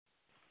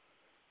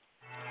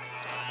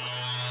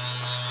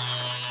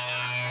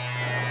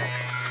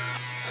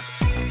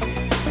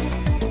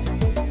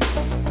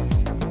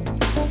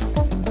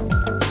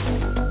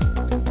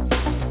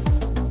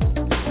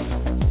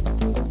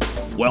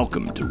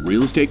Welcome to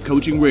Real Estate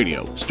Coaching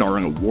Radio,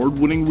 starring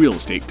award-winning real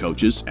estate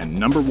coaches and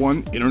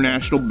 #1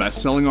 international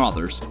best-selling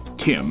authors,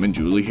 Tim and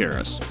Julie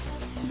Harris.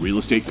 Real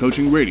Estate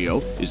Coaching Radio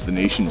is the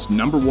nation's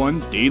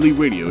 #1 daily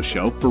radio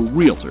show for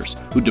realtors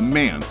who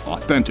demand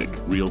authentic,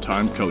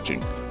 real-time coaching.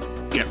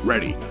 Get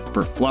ready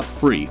for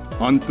fluff-free,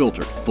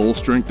 unfiltered,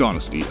 full-strength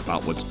honesty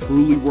about what's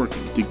truly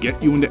working to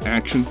get you into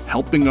action,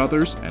 helping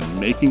others, and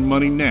making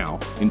money now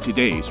in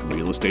today's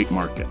real estate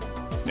market.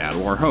 Now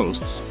to our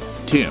hosts,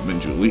 Tim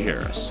and Julie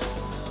Harris.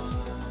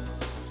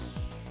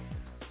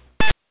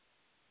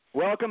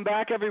 Welcome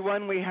back,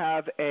 everyone. We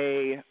have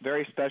a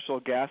very special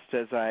guest.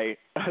 As I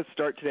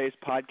start today's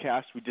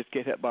podcast, we just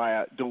get hit by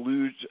a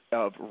deluge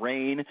of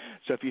rain.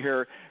 So if you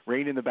hear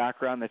rain in the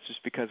background, that's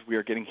just because we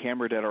are getting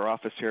hammered at our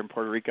office here in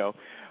Puerto Rico.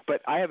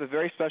 But I have a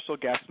very special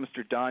guest,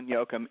 Mr. Don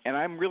Yoakum, and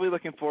I'm really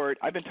looking forward.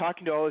 I've been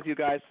talking to all of you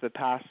guys for the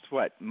past,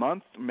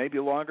 month, maybe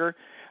longer,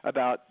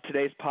 about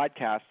today's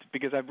podcast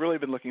because I've really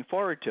been looking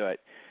forward to it.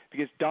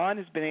 Because Don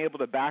has been able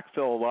to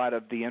backfill a lot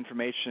of the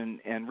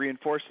information and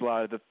reinforce a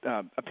lot of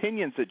the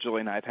opinions that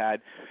Julie and I have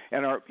had,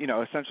 and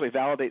essentially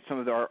validate some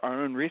of our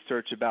own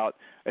research about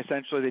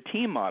essentially the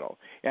team model.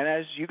 And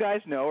as you guys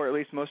know, or at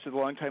least most of the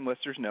longtime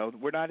listeners know,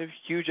 we're not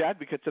huge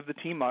advocates of the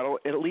team model,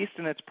 at least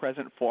in its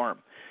present form.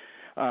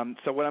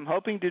 So what I'm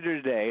hoping to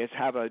do today is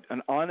have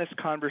an honest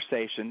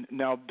conversation.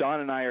 Now,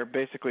 Don and I are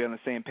basically on the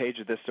same page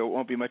with this, so it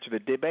won't be much of a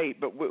debate,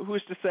 but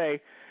who's to say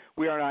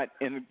we are not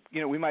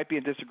we might be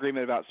in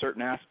disagreement about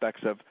certain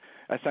aspects of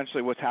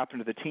essentially what's happened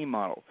to the team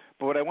model.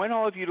 But what I want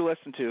all of you to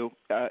listen to,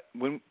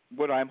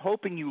 what I'm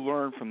hoping you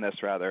learn from this,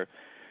 rather,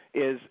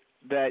 is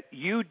that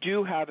you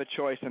do have a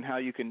choice in how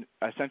you can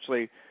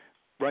essentially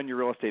run your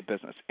real estate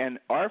business. And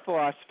our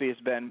philosophy has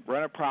been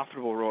run a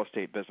profitable real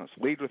estate business,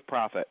 lead with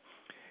profit.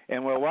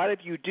 And what a lot of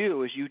you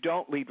do is you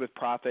don't lead with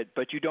profit,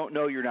 but you don't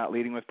know you're not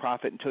leading with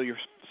profit until you're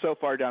so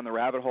far down the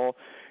rabbit hole,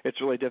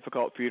 it's really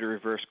difficult for you to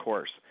reverse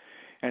course.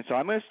 And so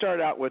I'm going to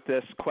start out with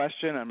this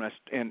question. I'm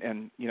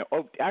going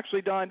to,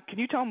 actually, Don, can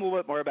you tell me a little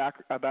bit more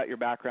about your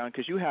background?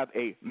 Because you have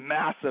a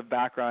massive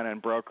background in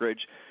brokerage.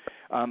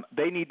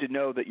 They need to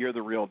know that you're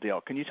the real deal.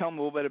 Can you tell them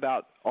a little bit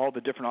about all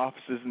the different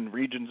offices and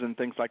regions and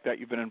things like that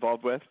you've been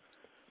involved with?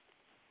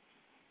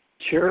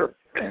 Sure.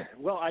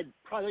 Well, I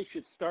probably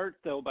should start,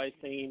 though, by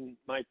saying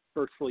my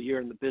first full year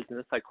in the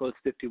business, I closed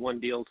 51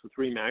 deals with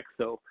RE/MAX,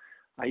 so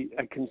I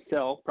can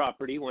sell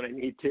property when I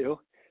need to.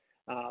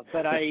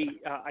 But I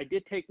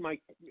did take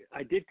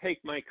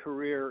my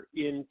career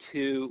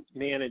into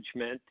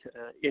management.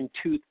 In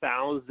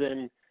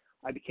 2000,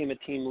 I became a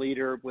team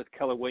leader with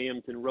Keller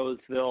Williams in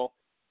Roseville.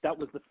 That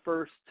was the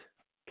first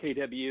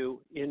KW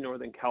in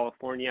Northern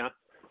California.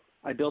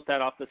 I built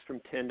that office from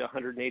 10 to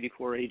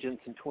 184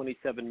 agents in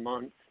 27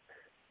 months.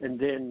 And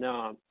then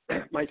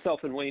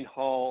myself and Wayne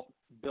Hall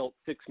built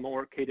 6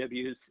 more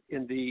KWs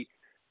in the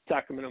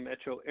Sacramento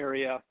metro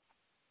area.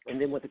 And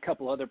then with a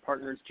couple other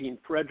partners, Gene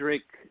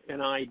Frederick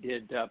and I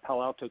did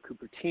Palo Alto,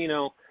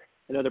 Cupertino,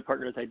 and other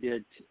partners I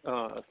did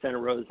Santa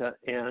Rosa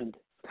and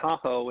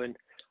Tahoe. And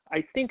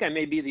I think I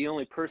may be the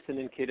only person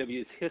in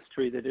KW's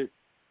history that has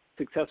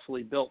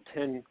successfully built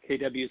 10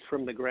 KWs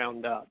from the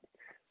ground up.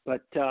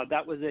 But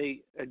that was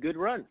a good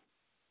run.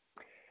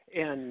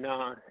 And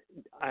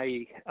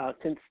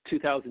since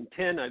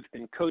 2010, I've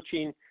been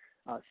coaching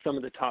some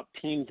of the top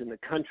teams in the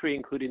country,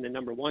 including the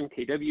 #1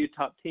 KW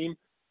top team,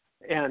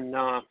 and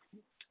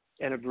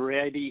a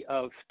variety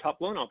of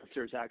top loan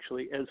officers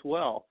actually as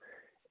well.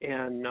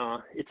 And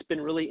it's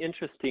been really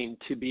interesting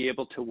to be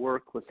able to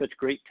work with such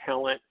great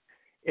talent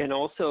and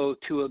also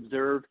to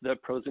observe the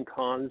pros and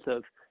cons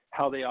of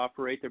how they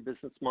operate their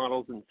business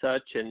models and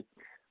such. And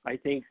I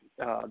think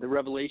the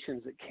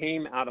revelations that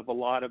came out of a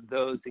lot of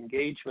those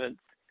engagements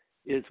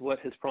is what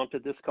has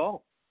prompted this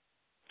call.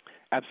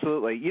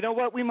 Absolutely. You know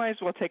what? We might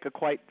as well take a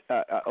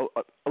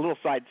little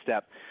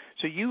sidestep.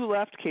 So you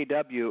left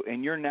KW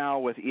and you're now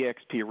with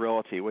eXp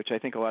Realty, which I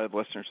think a lot of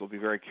listeners will be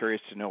very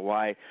curious to know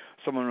why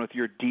someone with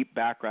your deep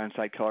background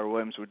inside Keller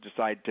Williams would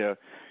decide to,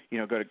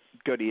 go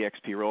to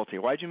eXp Realty.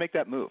 Why did you make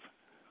that move?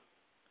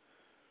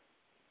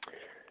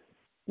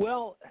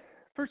 Well,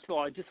 first of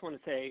all, I just want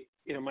to say,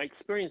 my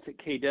experience at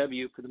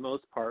KW for the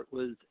most part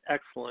was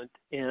excellent,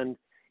 and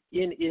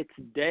in its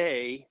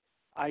day,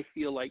 I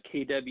feel like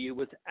KW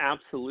was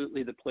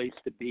absolutely the place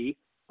to be.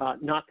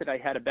 Not that I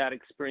had a bad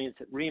experience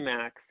at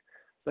RE/MAX,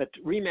 but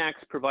RE/MAX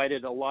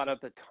provided a lot of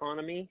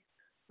autonomy,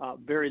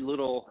 very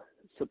little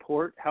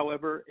support,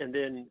 however, and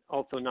then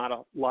also not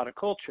a lot of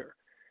culture.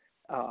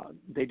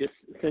 They just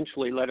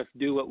essentially let us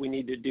do what we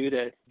need to do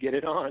to get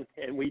it on,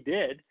 and we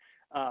did,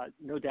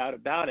 no doubt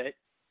about it.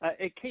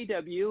 At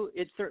KW,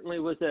 it certainly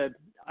was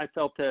I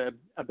felt a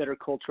better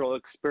cultural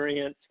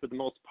experience for the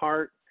most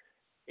part.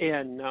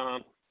 And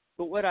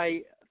but what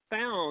I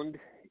found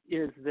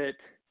is that,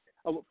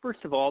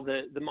 first of all,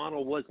 the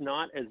model was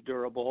not as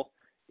durable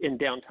in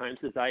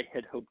downtimes as I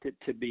had hoped it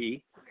to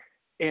be.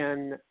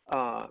 And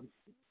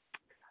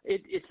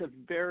it's a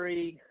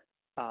very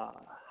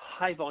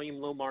high volume,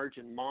 low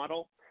margin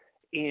model,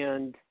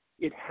 and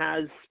it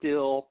has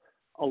still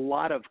a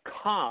lot of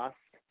cost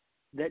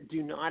that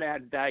do not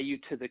add value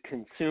to the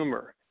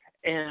consumer.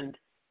 And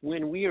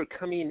when we are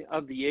coming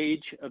of the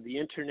age of the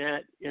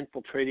internet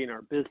infiltrating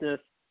our business,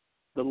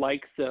 the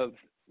likes of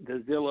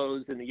the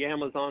Zillows and the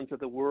Amazons of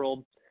the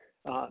world,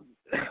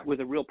 with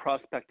a real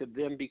prospect of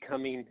them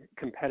becoming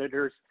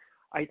competitors,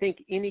 I think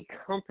any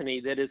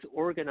company that is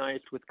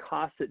organized with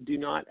costs that do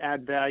not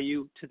add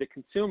value to the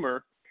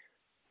consumer,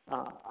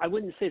 I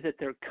wouldn't say that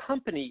their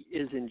company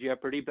is in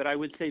jeopardy, but I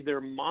would say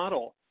their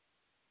model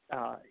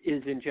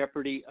is in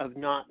jeopardy of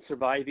not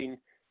surviving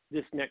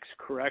this next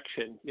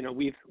correction. You know,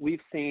 we've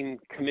seen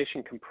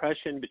commission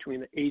compression between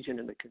the agent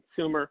and the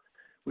consumer.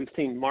 We've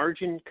seen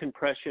margin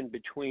compression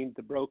between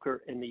the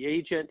broker and the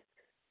agent.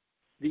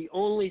 The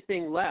only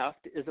thing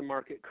left is a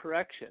market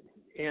correction.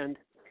 And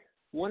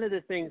one of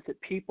the things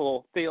that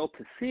people fail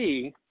to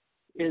see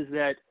is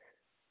that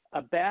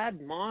a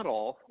bad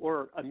model,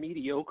 or a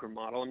mediocre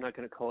model, I'm not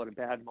going to call it a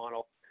bad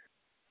model,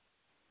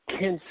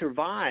 can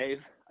survive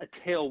a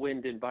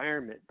tailwind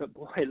environment. But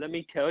boy, let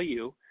me tell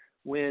you,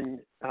 when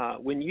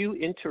you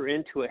enter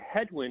into a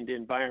headwind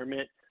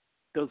environment,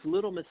 those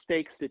little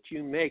mistakes that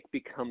you make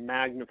become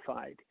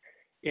magnified.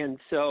 And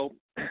so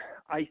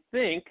I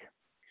think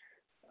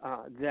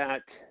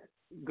that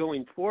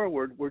going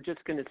forward, we're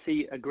just going to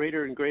see a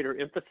greater and greater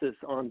emphasis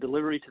on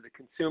delivery to the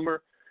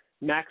consumer,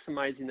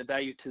 maximizing the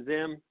value to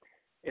them,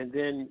 and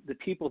then the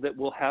people that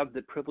will have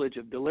the privilege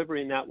of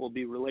delivering that will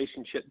be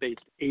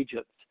relationship-based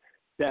agents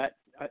that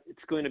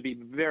it's going to be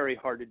very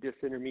hard to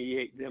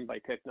disintermediate them by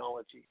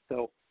technology.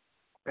 So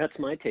that's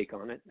my take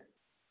on it.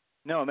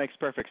 No, it makes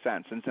perfect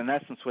sense. And in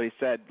essence, what he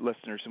said,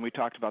 listeners, and we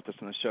talked about this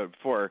on the show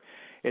before,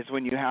 is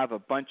when you have a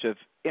bunch of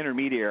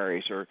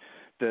intermediaries, or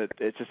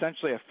it's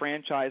essentially a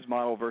franchise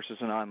model versus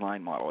an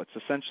online model. It's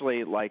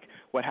essentially like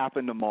what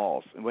happened to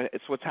malls.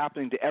 It's what's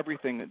happening to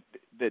everything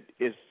that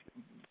is,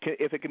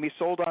 if it can be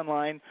sold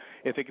online,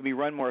 if it can be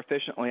run more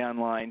efficiently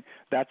online,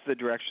 that's the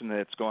direction that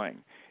it's going.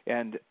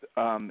 And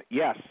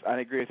yes, I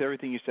agree with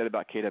everything you said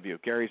about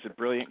KW. Gary's a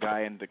brilliant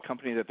guy, and the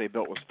company that they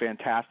built was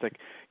fantastic,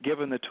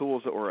 given the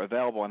tools that were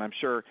available. And I'm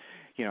sure,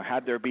 you know,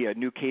 had there be a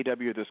new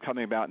KW that's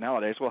coming about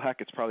nowadays, well, heck,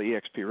 it's probably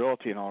eXp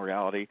Realty in all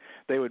reality,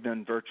 they would have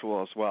been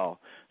virtual as well.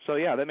 So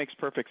yeah, that makes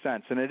perfect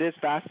sense. And it is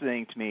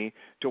fascinating to me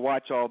to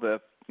watch all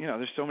the, you know,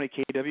 there's so many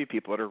KW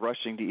people that are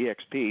rushing to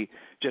eXp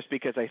just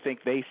because I think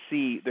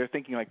they're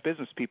thinking like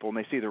business people, and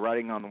they see the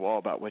writing on the wall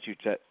about what you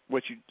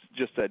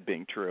just said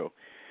being true.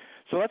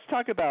 So let's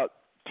talk about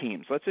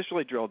teams. Let's just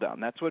really drill down.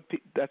 That's what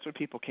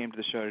people came to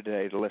the show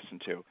today to listen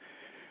to.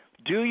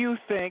 Do you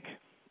think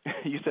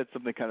you said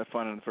something kind of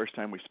fun on the first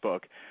time we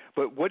spoke,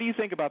 but what do you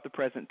think about the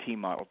present team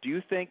model? Do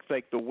you think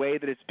like the way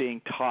that it's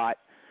being taught,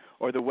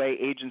 or the way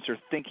agents are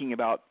thinking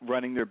about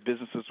running their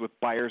businesses with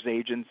buyer's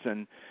agents,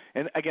 and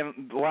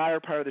again, the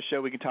latter part of the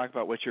show we can talk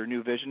about what your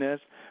new vision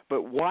is,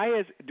 but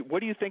what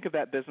do you think of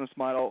that business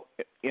model,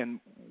 and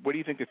what do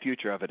you think the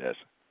future of it is?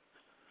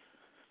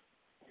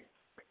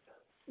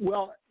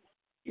 Well,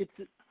 it's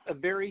a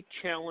very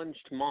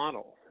challenged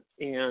model,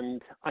 and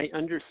I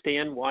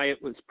understand why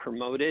it was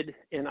promoted.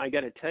 And I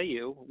got to tell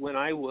you, when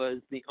I was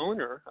the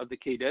owner of the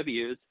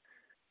KWs,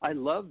 I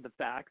loved the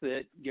fact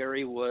that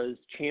Gary was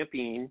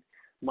championing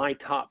my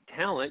top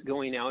talent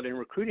going out and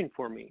recruiting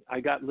for me. I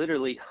got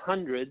literally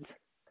hundreds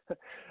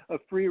of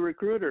free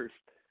recruiters.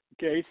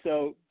 Okay,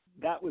 so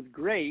that was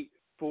great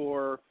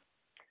for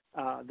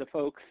the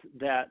folks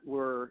that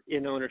were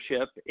in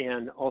ownership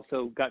and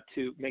also got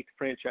to make the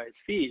franchise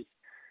fees.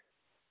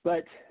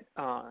 But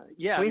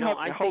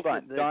hold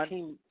on,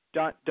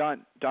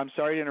 Don, I'm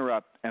sorry to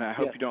interrupt, and I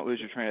hope you don't lose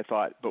your train of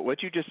thought. But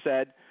what you just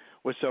said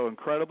was so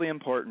incredibly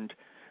important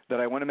that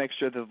I want to make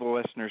sure that the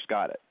listeners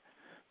got it.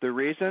 The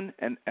reason,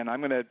 and I'm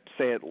going to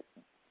say it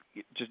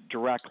just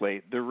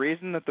directly, the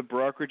reason that the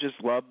brokerages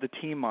love the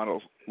team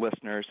models,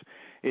 listeners,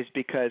 is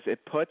because it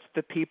puts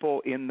the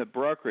people in the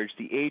brokerage,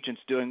 the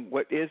agents, doing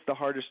what is the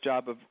hardest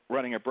job of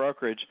running a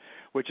brokerage,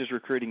 which is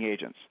recruiting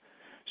agents.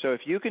 So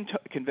if you can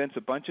convince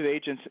a bunch of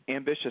agents,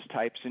 ambitious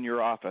types in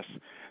your office,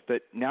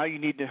 that now you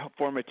need to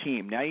form a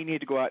team, now you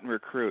need to go out and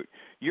recruit,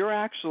 you're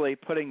actually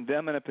putting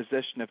them in a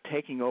position of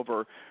taking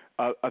over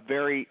a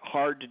very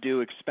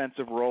hard-to-do,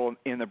 expensive role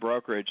in the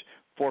brokerage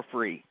for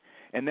free.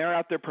 And they're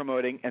out there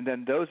promoting, and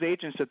then those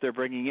agents that they're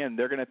bringing in,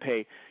 they're going to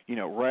pay,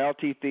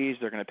 royalty fees.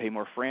 They're going to pay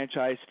more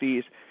franchise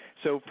fees.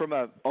 So from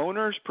a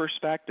owner's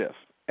perspective,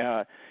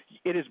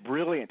 it is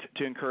brilliant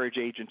to encourage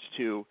agents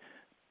to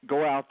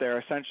go out there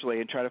essentially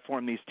and try to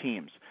form these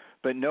teams.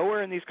 But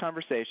nowhere in these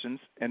conversations,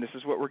 and this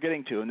is what we're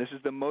getting to, and this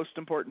is the most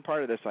important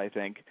part of this, I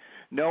think,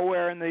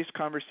 nowhere in these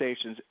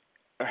conversations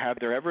have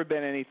there ever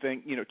been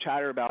anything,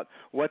 chatter about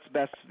what's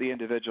best for the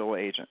individual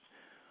agent.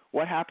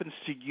 What happens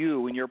to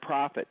you and your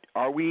profit?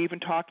 Are we even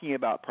talking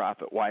about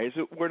profit? Why is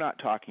it we're not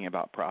talking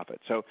about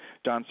profit? So,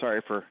 Don,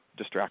 sorry for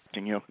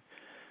distracting you.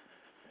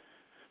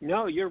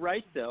 No, you're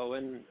right, though,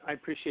 and I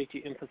appreciate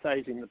you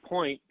emphasizing the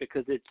point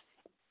because it's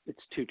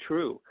too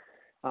true.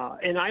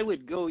 And I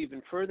would go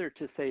even further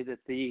to say that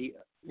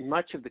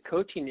much of the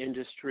coaching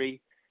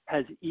industry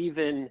has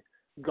even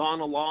gone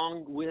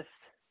along with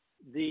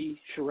the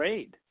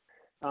charade.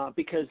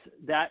 because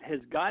that has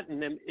gotten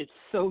them. It's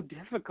so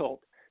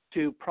difficult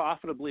to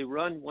profitably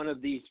run one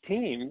of these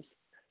teams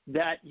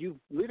that you've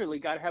literally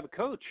got to have a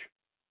coach.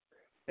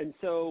 And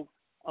so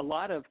a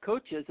lot of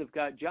coaches have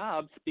got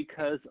jobs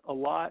because a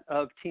lot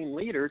of team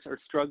leaders are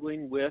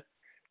struggling with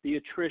the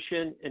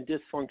attrition and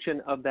dysfunction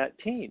of that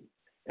team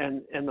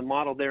and the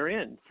model they're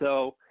in.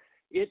 So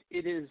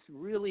it has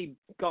really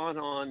gone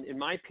on, in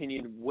my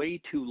opinion,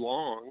 way too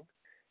long.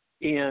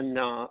 And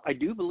I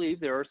do believe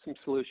there are some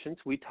solutions.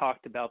 We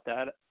talked about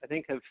that. I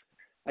think I've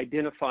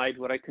identified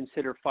what I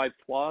consider 5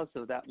 flaws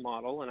of that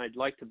model, and I'd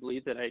like to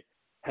believe that I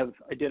have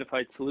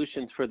identified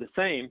solutions for the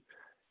same.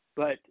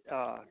 But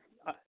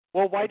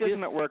well, why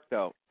doesn't it work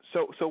though?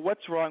 So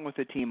what's wrong with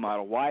the team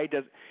model?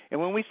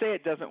 And when we say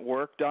it doesn't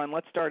work, Don,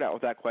 let's start out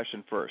with that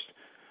question first.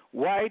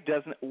 When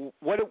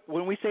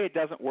we say it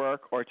doesn't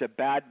work or it's a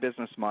bad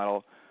business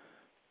model,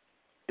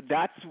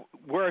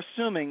 we're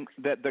assuming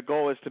that the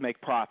goal is to make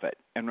profit,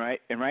 and right.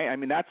 I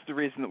mean, that's the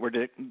reason that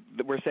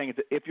we're saying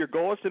that if your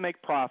goal is to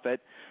make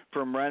profit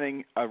from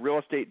running a real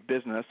estate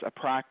business, a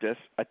practice,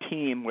 a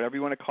team, whatever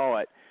you want to call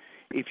it,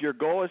 if your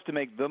goal is to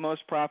make the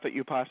most profit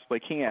you possibly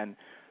can,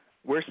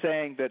 we're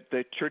saying that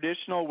the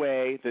traditional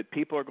way that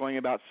people are going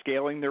about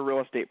scaling their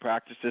real estate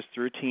practices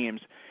through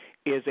teams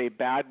is a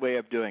bad way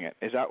of doing it.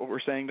 Is that what we're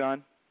saying,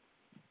 Don?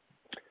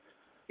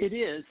 It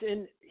is.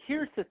 And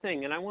here's the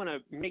thing, and I want to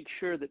make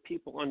sure that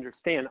people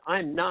understand.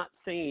 I'm not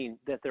saying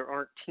that there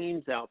aren't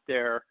teams out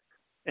there,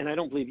 and I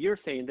don't believe you're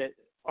saying that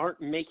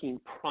aren't making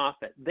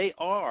profit. They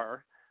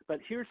are, but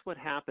here's what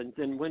happens.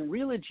 And when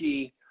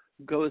Realogy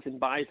goes and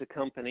buys a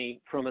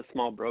company from a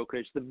small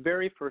brokerage, the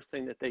very first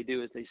thing that they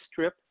do is they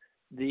strip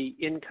the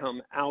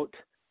income out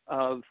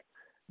of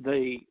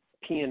the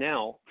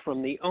P&L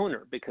from the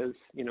owner because,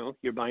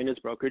 you're buying his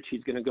brokerage,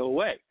 he's going to go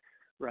away,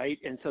 right?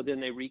 And so then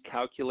they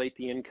recalculate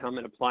the income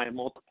and apply a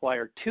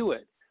multiplier to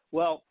it.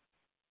 Well,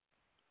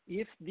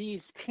 if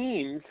these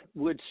teams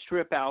would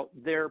strip out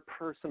their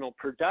personal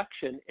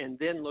production and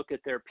then look at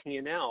their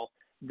P&L,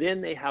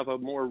 then they have a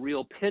more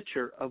real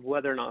picture of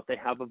whether or not they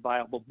have a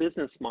viable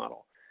business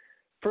model.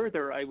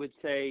 Further, I would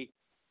say,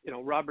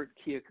 Robert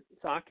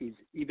Kiyosaki's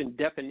even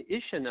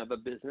definition of a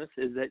business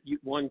is that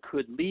one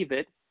could leave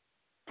it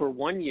for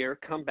 1 year,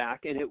 come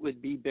back, and it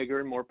would be bigger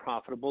and more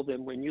profitable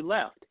than when you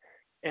left.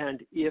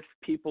 And if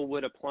people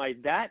would apply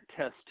that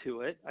test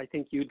to it, I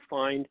think you'd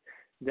find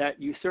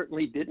that you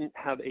certainly didn't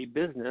have a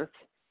business,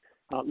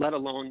 let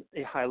alone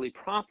a highly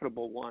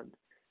profitable one.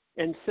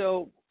 And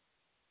so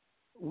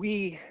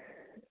we,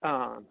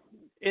 I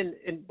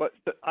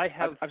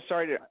have. I'm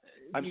sorry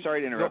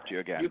to interrupt you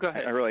again. You go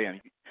ahead. I really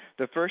am.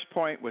 The first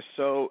point was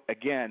so,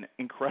 again,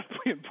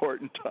 incredibly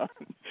important,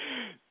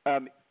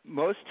 Tom.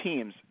 Most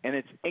teams, and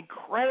it's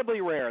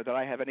incredibly rare that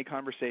I have any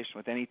conversation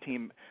with any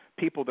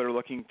people that are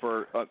looking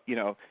for,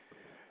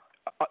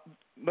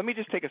 let me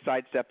just take a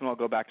sidestep and I'll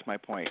go back to my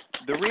point.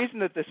 The reason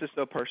that this is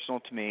so personal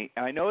to me,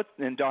 and I know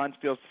and Don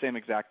feels the same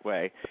exact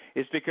way,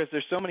 is because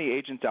there's so many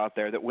agents out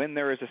there that when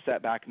there is a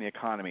setback in the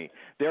economy,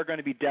 they're going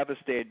to be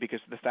devastated because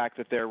of the fact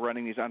that they're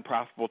running these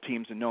unprofitable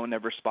teams and no one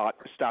ever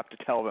stopped to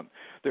tell them.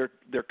 Their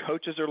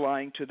coaches are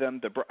lying to them.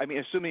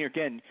 Assuming,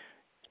 again,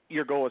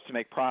 your goal is to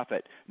make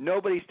profit.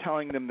 Nobody's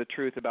telling them the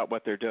truth about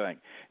what they're doing.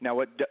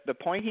 Now, the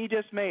point he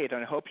just made,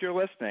 and I hope you're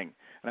listening,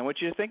 and I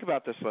want you to think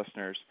about this,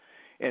 listeners,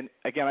 and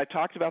again, I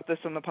talked about this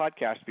on the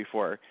podcast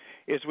before,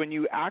 is when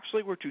you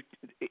actually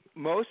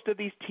most of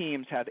these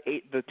teams have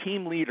the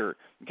team leader,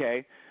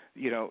 okay,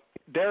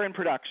 they're in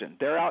production.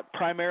 They're out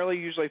primarily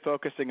usually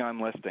focusing on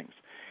listings.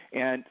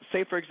 And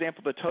say, for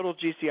example, the total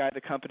GCI,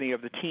 the company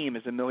of the team,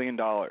 is $1 million.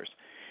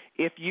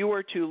 If you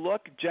were to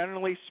look,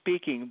 generally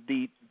speaking,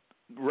 the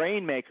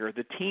rainmaker,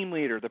 the team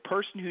leader, the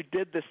person who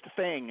did this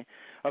thing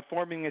of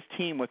forming this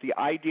team with the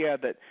idea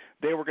that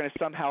they were going to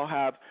somehow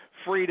have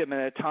freedom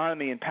and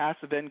autonomy and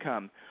passive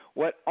income,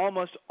 what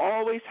almost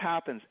always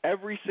happens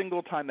every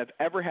single time I've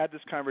ever had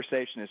this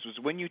conversation is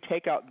when you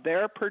take out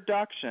their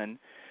production,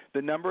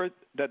 the number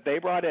that they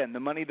brought in, the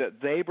money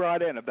that they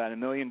brought in, about $1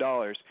 million,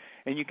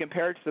 and you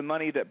compare it to the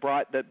money that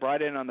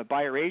brought in on the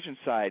buyer agent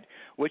side,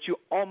 what you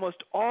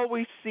almost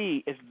always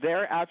see is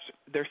they're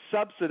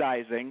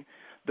subsidizing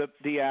the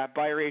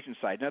buyer agent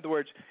side. In other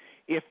words,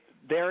 if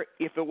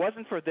it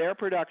wasn't for their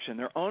production,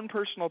 their own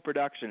personal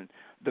production,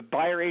 the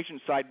buyer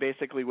agent side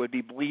basically would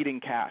be bleeding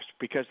cash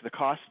because the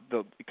cost,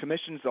 the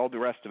commissions, all the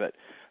rest of it.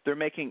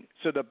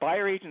 So the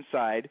buyer agent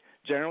side,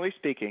 generally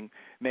speaking,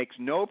 makes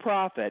no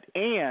profit,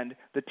 and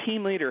the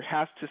team leader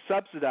has to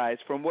subsidize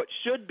from what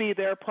should be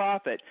their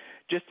profit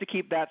just to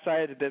keep that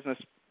side of the business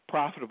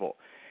profitable.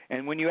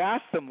 And when you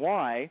ask them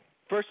why,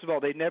 first of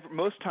all,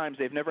 most times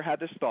they've never had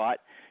this thought.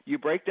 You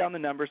break down the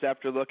numbers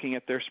after looking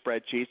at their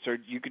spreadsheets, or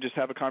you could just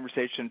have a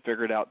conversation and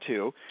figure it out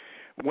too.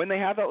 When they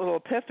have that little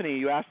epiphany,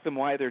 you ask them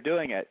why they're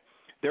doing it.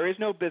 There is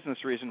no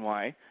business reason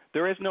why.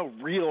 There is no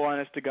real,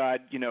 honest-to-God,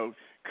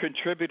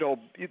 contributable.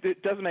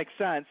 It doesn't make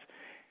sense.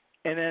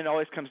 And then it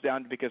always comes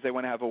down to because they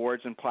want to have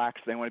awards and plaques.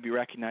 They want to be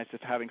recognized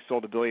as having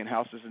sold 1 billion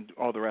houses and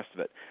all the rest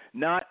of it.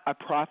 Not a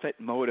profit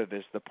motive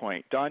is the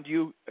point. Don, do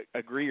you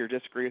agree or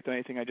disagree with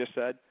anything I just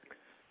said?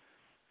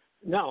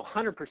 No,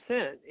 100%.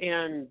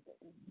 And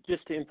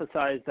just to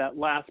emphasize that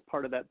last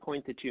part of that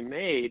point that you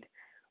made,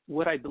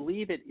 what I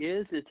believe it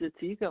is it's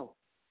ego.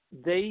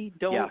 They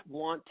don't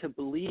want to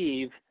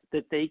believe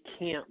that they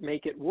can't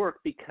make it work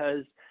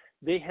because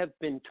they have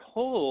been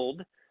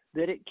told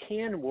that it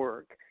can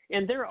work.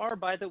 And there are,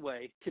 by the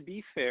way, to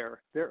be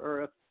fair, there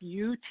are a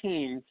few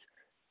teams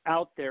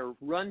out there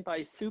run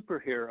by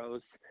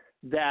superheroes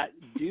that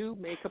do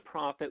make a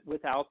profit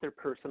without their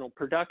personal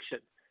production.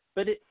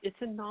 But it's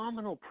a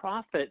nominal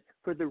profit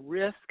for the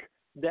risk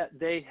that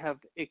they have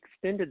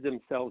extended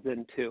themselves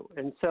into.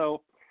 And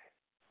so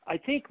I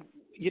think,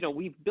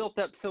 we've built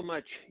up so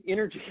much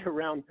energy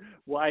around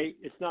why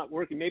it's not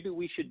working. Maybe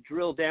we should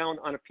drill down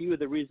on a few of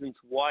the reasons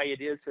why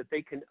it is, so that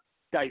they can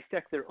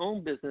dissect their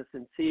own business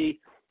and see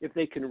if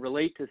they can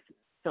relate to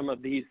some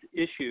of these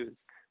issues.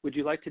 Would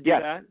you like to do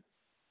that?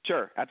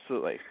 Sure,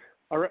 absolutely.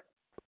 All right.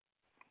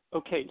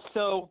 Okay,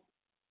 so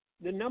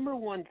the number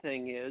one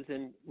thing is,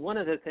 and one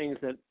of the things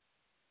that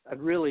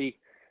I've really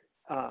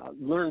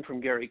learned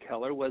from Gary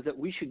Keller was that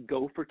we should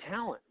go for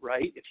talent,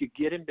 right? If you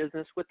get in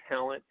business with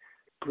talent,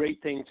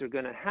 great things are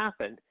going to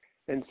happen.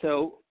 And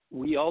so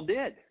we all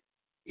did.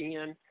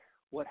 And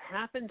what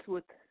happens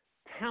with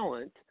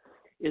talent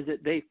is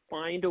that they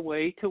find a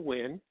way to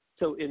win.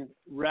 So in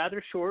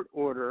rather short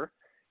order,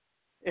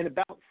 in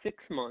about 6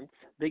 months,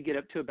 they get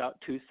up to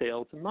about 2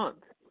 sales a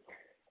month.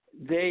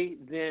 They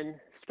then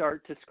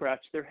start to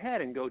scratch their head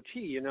and go,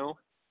 gee,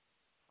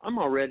 I'm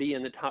already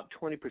in the top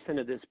 20%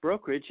 of this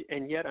brokerage,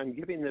 and yet I'm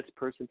giving this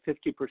person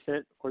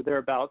 50% or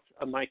thereabouts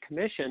of my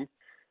commission.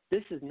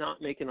 This is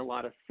not making a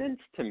lot of sense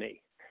to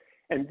me.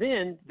 And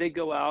then they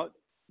go out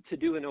to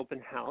do an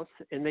open house,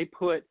 and they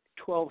put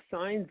 12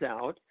 signs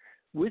out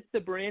with the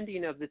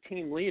branding of the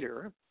team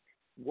leader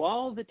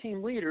while the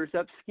team leader's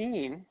up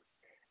skiing,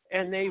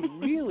 and they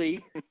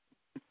really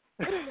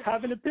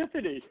have an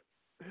epiphany.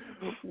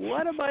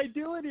 What am I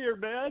doing here,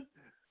 man?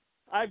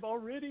 I've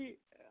already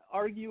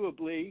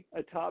arguably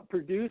a top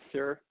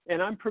producer,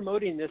 and I'm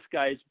promoting this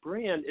guy's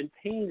brand and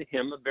paying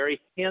him a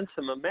very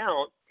handsome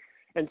amount.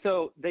 And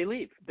so they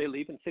leave. They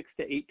leave in 6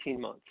 to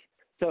 18 months.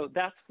 So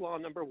that's flaw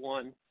number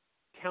one.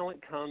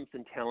 Talent comes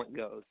and talent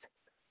goes.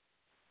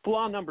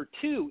 Flaw number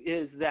two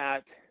is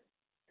that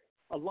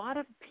a lot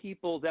of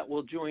people that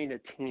will join a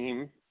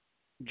team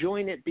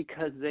join it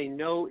because they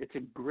know it's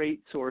a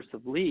great source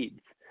of leads.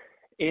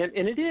 And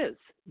it is.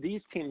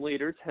 These team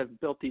leaders have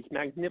built these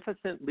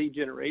magnificent lead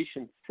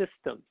generation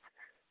systems.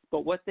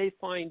 But what they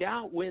find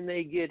out when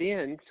they get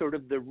in, sort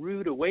of the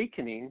rude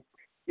awakening,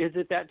 is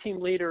that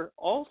team leader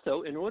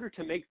also, in order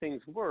to make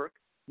things work,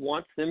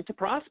 wants them to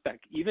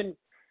prospect, even,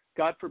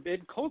 God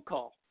forbid, cold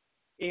call.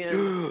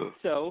 And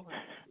so,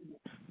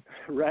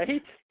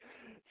 right?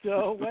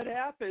 So what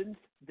happens?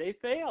 They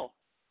fail.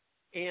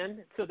 And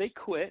so they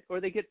quit or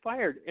they get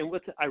fired. And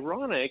what's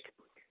ironic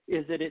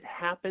is that it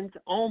happens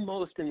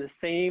almost in the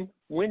same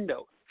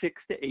window, 6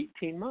 to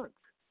 18 months.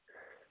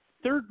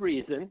 Third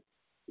reason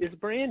is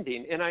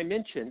branding. And I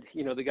mentioned,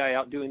 the guy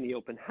out doing the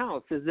open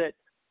house, is that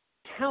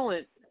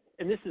talent,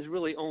 and this is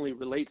really only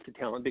relates to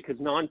talent because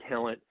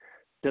non-talent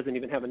doesn't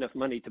even have enough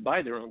money to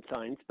buy their own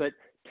signs, but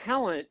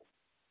talent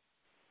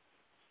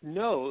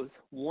knows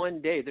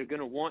one day they're going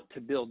to want to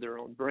build their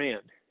own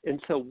brand.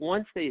 And so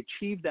once they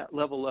achieve that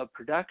level of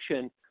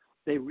production,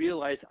 they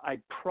realize I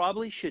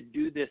probably should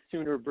do this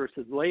sooner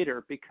versus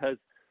later, because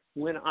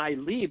when I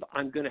leave,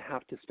 I'm going to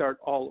have to start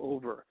all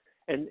over,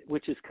 and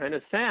which is kind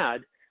of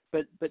sad,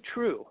 but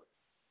true.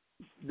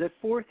 The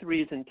fourth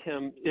reason,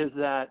 Tim, is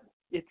that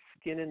it's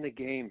skin in the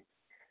game.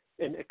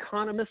 And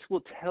economists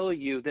will tell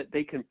you that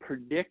they can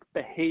predict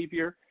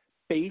behavior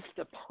based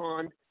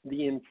upon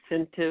the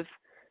incentive,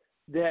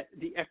 that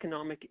the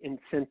economic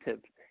incentive.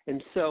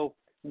 And so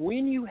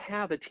when you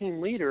have a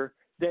team leader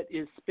that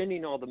is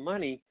spending all the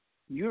money,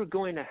 you're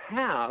going to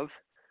have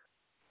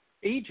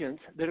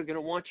agents that are going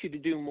to want you to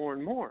do more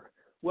and more.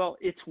 Well,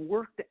 it's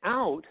worked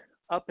out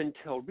up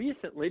until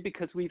recently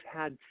because we've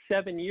had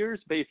 7 years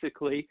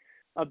basically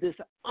of this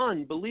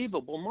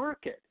unbelievable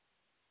market.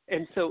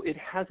 And so it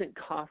hasn't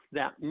cost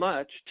that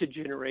much to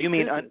generate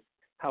business.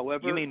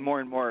 However, you mean more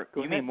and more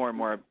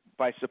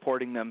by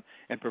supporting them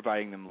and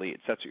providing them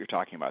leads. That's what you're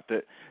talking about.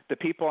 The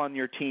people on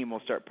your team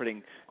will start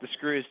putting the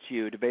screws to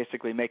you to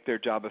basically make their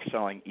job of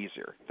selling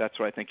easier. That's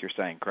what I think you're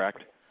saying,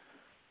 correct?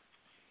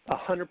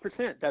 100%.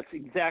 That's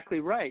exactly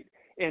right.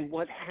 And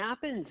what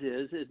happens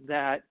is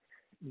that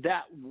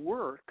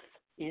works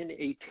in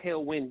a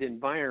tailwind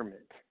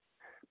environment.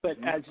 But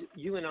as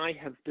you and I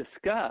have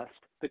discussed,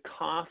 the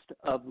cost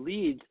of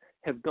leads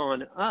have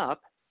gone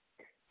up.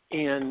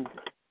 And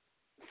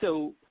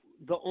so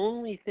the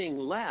only thing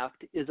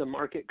left is a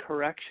market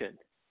correction.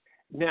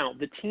 Now,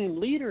 the team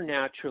leader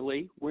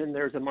naturally, when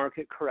there's a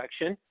market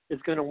correction, is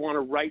going to want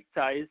to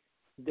right-size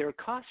their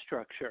cost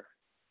structure.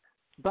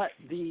 But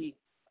the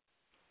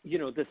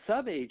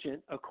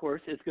sub-agent, of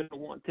course, is going to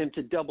want them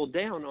to double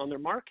down on their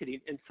marketing.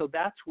 And so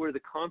that's where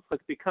the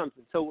conflict becomes.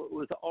 And so it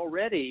was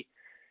already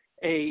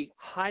a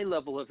high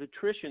level of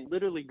attrition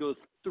literally goes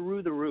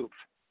through the roof.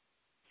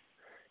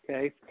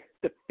 Okay.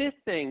 The fifth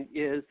thing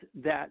is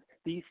that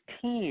these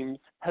teams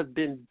have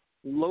been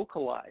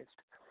localized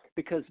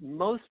because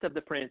most of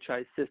the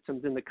franchise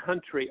systems in the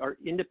country are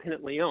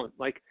independently owned.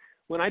 Like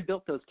when I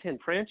built those 10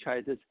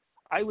 franchises,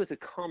 I was a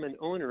common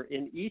owner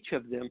in each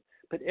of them,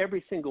 but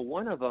every single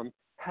one of them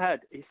had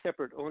a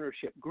separate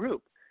ownership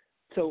group.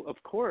 So,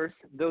 of course,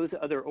 those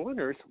other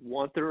owners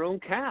want their own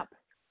cap,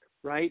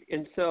 right?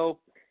 And so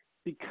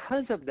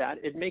because of that,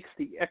 it makes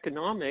the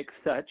economics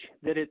such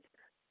that it's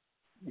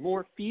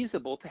more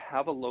feasible to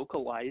have a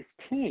localized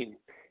team.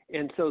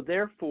 And so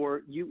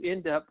therefore, you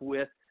end up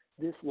with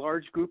this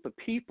large group of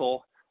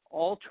people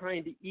all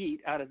trying to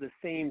eat out of the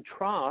same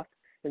trough.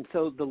 And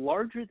so the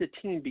larger the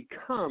team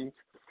becomes,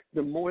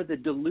 the more the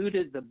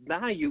diluted the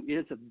value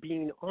is of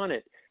being on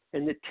it.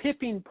 And the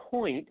tipping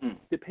point,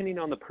 depending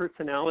on the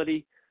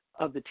personality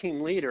of the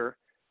team leader,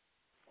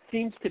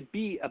 seems to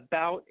be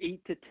about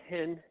 8 to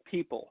 10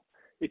 people.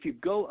 If you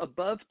go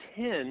above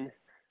 10,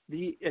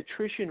 the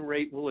attrition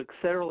rate will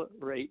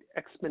accelerate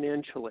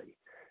exponentially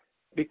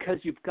because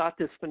you've got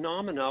this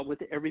phenomena with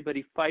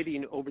everybody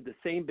fighting over the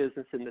same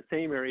business in the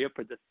same area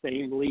for the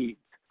same leads.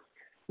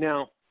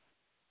 Now,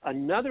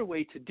 another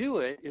way to do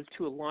it is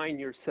to align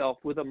yourself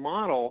with a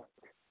model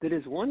that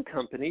is one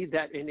company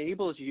that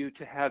enables you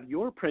to have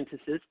your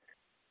apprentices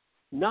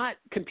not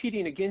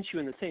competing against you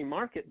in the same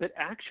market, but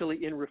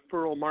actually in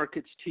referral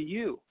markets to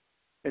you.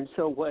 And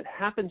so what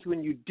happens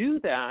when you do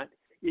that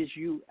is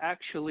you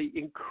actually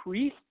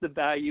increase the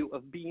value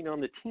of being on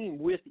the team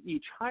with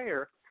each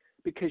hire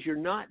because you're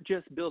not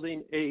just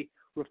building a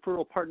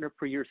referral partner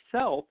for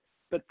yourself,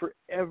 but for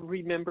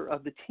every member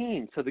of the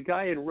team. So the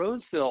guy in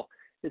Roseville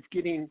is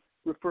getting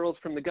referrals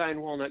from the guy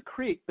in Walnut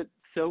Creek, but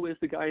so is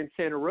the guy in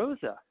Santa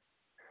Rosa,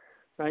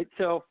 right?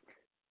 So,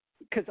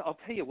 because I'll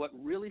tell you what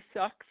really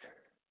sucks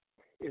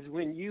is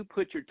when you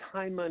put your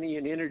time, money,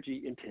 and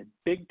energy into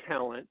big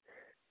talent,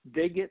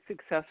 they get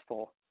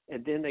successful,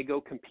 and then they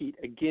go compete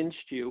against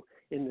you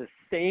in the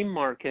same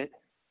market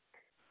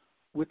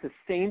with the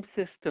same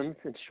systems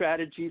and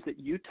strategies that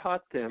you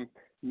taught them,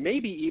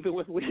 maybe even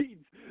with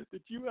leads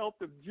that you helped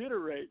them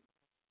generate.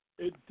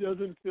 It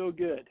doesn't feel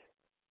good.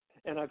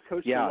 And I've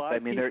coached a lot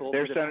of people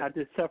that have had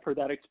to suffer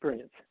that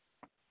experience.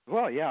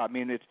 Well, yeah, I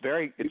mean, it's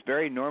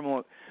very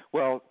normal.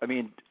 Well, I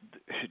mean,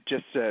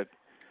 just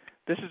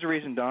this is the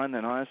reason, Don,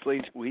 and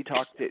honestly,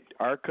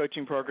 our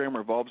coaching program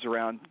revolves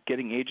around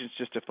getting agents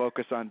just to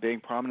focus on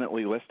being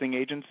prominently listing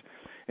agents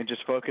and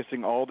just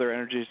focusing all their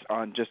energies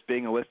on just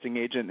being a listing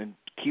agent and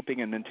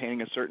keeping and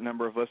maintaining a certain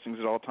number of listings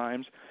at all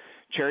times,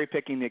 cherry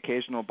picking the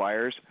occasional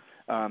buyers,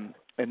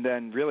 and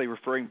then really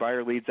referring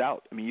buyer leads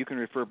out. I mean, you can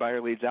refer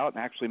buyer leads out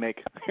and actually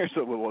here's a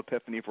little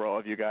epiphany for all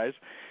of you guys.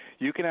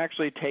 You can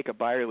actually take a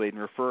buyer lead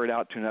and refer it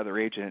out to another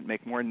agent and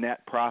make more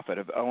net profit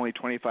of only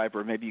 25,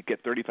 or maybe you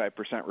get 35%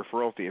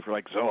 referral fee if you're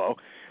like Zillow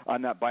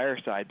on that buyer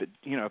side. But,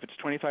 if it's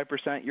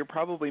 25%, you're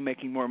probably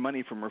making more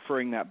money from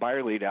referring that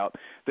buyer lead out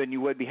than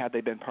you would be had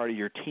they been part of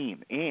your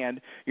team.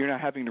 And you're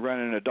not having to run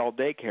an adult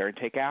daycare and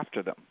take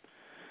after them.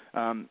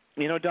 Don,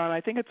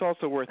 I think it's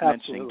also worth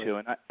mentioning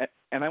too,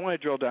 and I want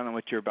to drill down on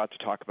what you're about to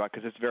talk about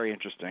because it's very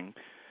interesting.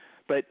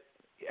 But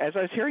as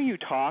I was hearing you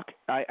talk,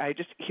 I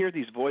just hear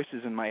these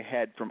voices in my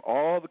head from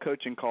all the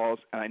coaching calls,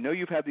 and I know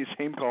you've had these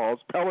same calls,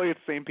 probably it's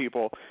the same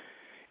people,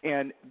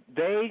 and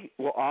they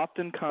will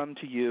often come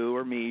to you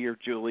or me or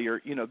Julie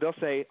or, they'll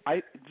say,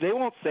 they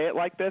won't say it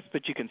like this,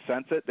 but you can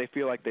sense it. They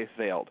feel like they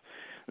failed.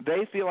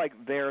 They feel like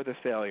they're the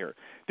failure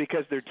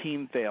because their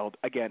team failed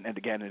again and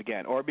again and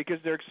again, or because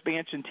their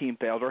expansion team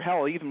failed, or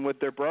hell, even with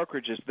their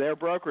brokerages, their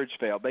brokerage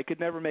failed. They could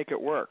never make it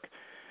work.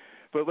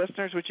 But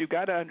listeners, what you've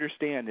got to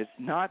understand is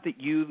not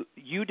that you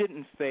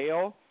didn't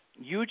fail.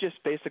 You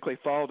just basically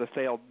followed a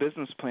failed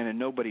business plan and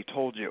nobody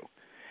told you.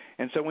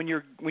 And so when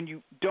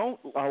you don't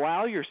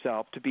allow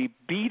yourself to be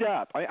beat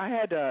up,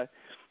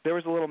 there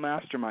was a little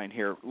mastermind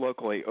here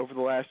locally over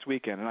the last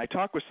weekend, and I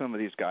talked with some of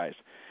these guys.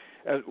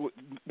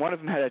 One of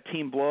them had a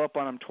team blow up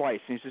on him twice,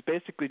 and he's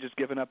basically just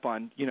given up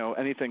on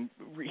anything.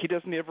 He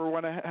doesn't ever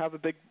want to have a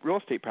big real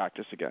estate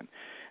practice again.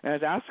 And I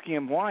was asking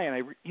him why,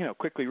 and I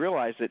quickly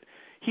realized that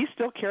he's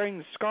still carrying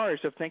the scars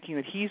of thinking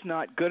that he's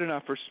not good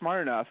enough or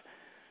smart enough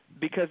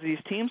because these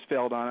teams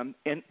failed on him.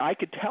 And I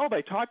could tell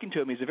by talking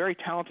to him, he's a very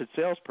talented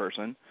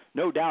salesperson.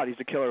 No doubt he's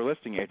a killer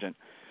listing agent.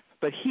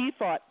 But he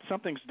thought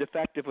something's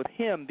defective with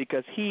him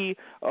because he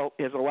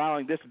is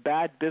allowing this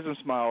bad business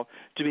model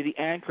to be the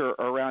anchor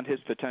around his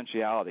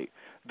potentiality.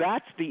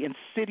 That's the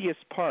insidious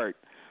part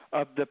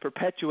of the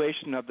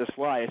perpetuation of this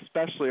lie,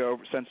 especially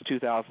since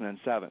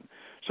 2007.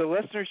 So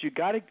listeners, you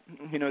got to,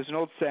 there's an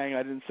old saying,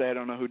 I didn't say, I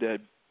don't know who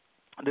did.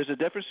 There's a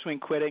difference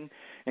between quitting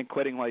and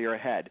quitting while you're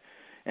ahead.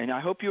 And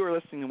I hope you were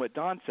listening to what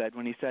Don said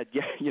when he said,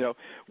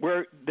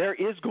 where there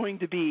is going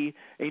to be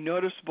a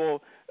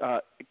noticeable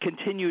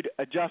continued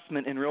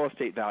adjustment in real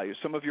estate value.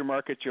 Some of your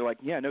markets, you're like,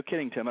 yeah, no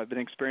kidding, Tim. I've been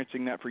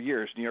experiencing that for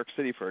years, New York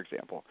City, for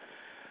example.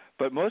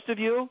 But most of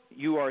you're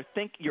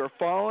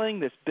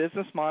following this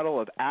business model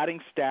of adding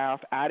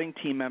staff, adding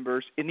team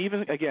members, and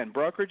even, again,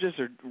 brokerages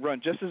are run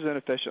just as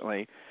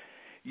inefficiently.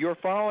 you're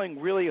following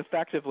really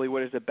effectively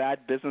what is a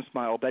bad business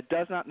model. That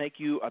does not make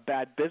you a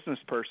bad business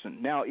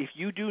person. Now, if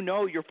you do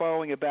know you're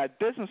following a bad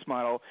business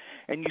model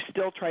and you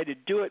still try to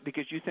do it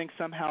because you think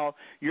somehow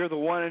you're the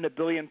one in a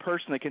billion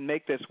person that can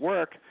make this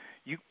work,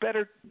 you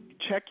better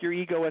check your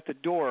ego at the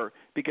door,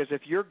 because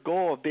if your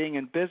goal of being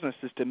in business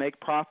is to make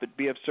profit,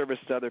 be of service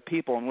to other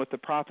people, and with the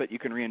profit you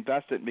can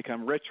reinvest it and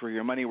become rich where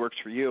your money works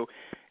for you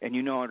and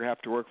you no longer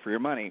have to work for your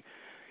money.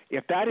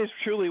 If that is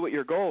truly what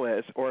your goal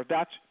is, or if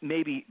that's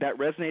maybe that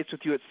resonates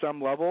with you at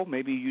some level,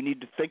 maybe you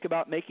need to think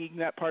about making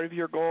that part of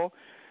your goal,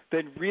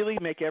 then really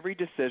make every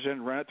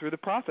decision, run it through the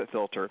profit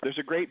filter. There's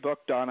a great book,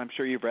 Don, I'm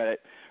sure you've read it.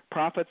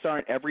 Profits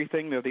aren't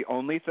everything, they're the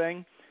only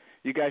thing.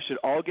 You guys should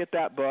all get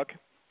that book.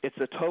 It's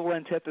a total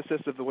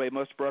antithesis of the way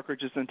most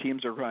brokerages and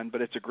teams are run,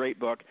 but it's a great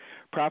book.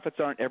 Profits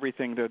aren't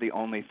everything, they're the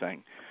only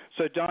thing.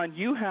 So, Don,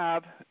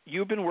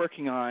 you've been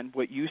working on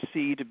what you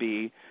see to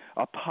be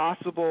a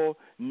possible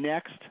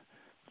next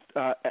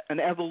an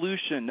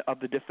evolution of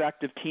the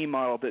defective team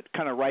model that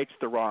kind of rights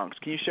the wrongs.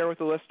 Can you share with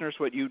the listeners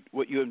what you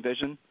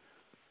envision?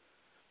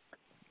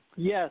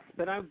 Yes,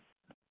 but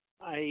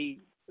I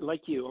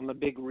like you, I'm a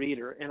big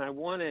reader, and I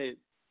want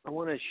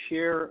to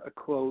share a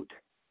quote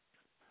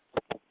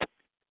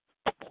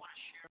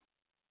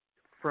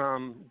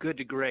from Good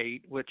to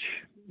Great, which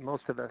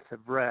most of us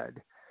have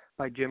read,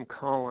 by Jim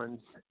Collins,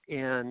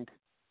 and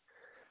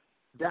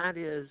that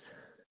is,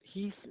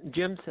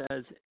 Jim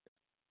says,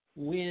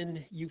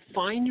 when you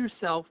find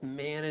yourself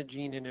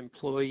managing an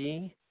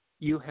employee,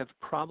 you have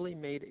probably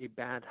made a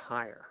bad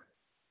hire.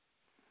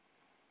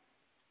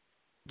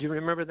 Do you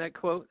remember that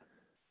quote?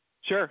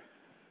 Sure.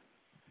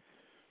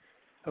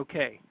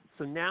 Okay,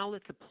 so now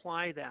let's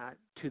apply that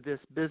to this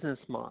business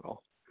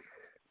model.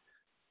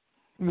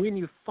 When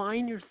you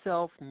find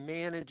yourself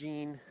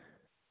managing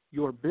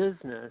your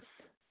business,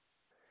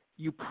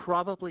 you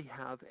probably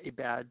have a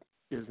bad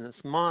business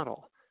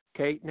model.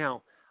 Okay,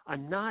 now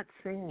I'm not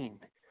saying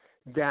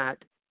that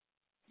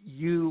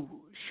you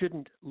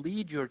shouldn't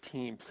lead your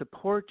team,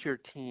 support your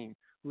team,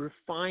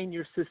 refine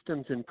your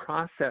systems and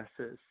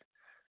processes,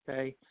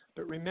 okay?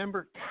 But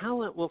remember,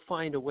 talent will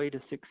find a way to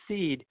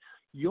succeed.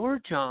 Your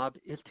job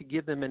is to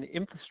give them an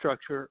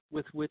infrastructure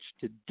with which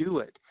to do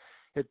it.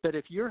 But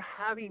if you're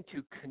having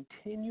to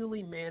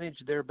continually manage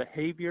their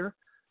behavior,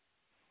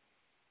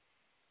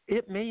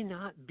 it may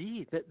not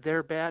be that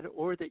they're bad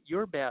or that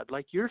you're bad.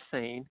 Like you're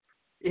saying,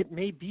 it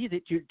may be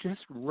that you're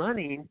just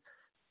running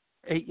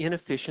an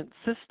inefficient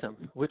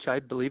system, which I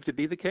believe to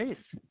be the case.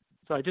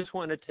 So I just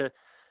wanted to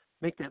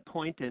make that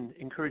point and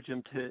encourage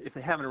them to, if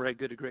they haven't read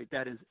Good to Great,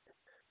 that is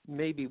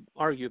maybe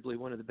arguably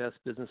one of the best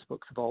business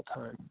books of all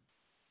time.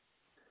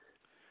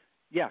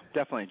 Yeah,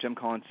 definitely. Jim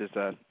Collins is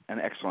an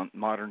excellent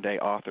modern-day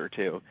author,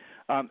 too.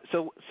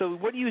 So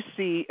what do you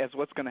see as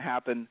what's going to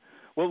happen?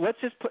 Well,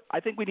 I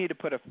think we need to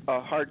put a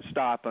hard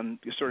stop on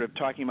sort of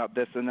talking about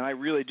this, and then I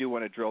really do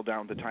want to drill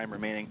down the time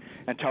remaining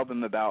and tell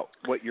them about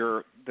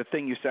the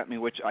thing you sent me,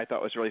 which I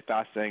thought was really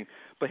fascinating.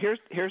 But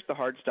here's the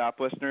hard stop,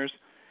 listeners.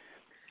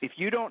 If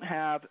you don't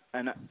have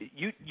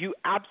you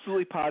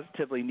absolutely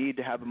positively need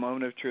to have a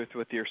moment of truth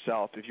with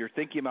yourself. If you're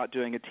thinking about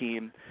doing a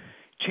team,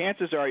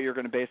 chances are you're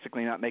going to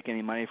basically not make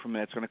any money from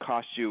it. It's going to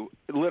cost you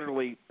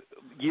literally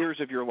years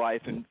of your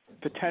life and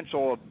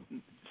potential of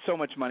so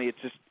much money.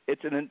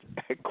 It's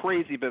a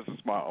crazy business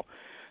model.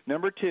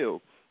 Number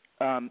two,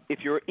 if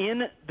you're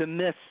in the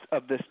midst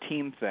of this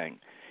team thing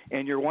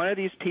and you're one of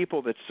these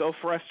people that's so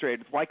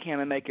frustrated, why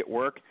can't I make it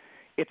work?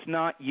 It's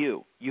not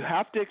you. You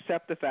have to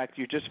accept the fact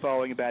you're just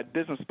following a bad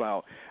business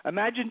model.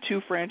 Imagine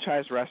two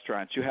franchise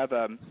restaurants. You have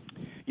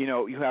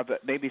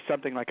maybe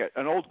something like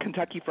an old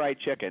Kentucky Fried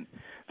Chicken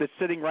that's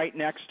sitting right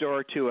next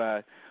door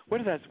to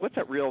what's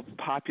that real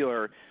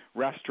popular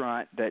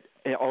restaurant that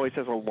it always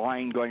has a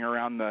line going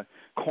around the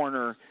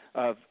corner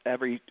of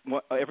every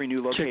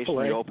new location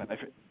Chick-fil-A. you open.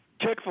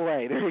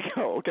 Chick-fil-A, there you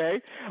go,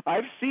 okay?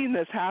 I've seen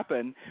this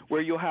happen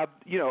where you'll have,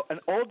 an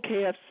old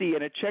KFC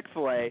and a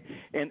Chick-fil-A,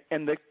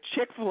 and the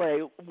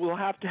Chick-fil-A will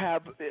have to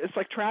have, it's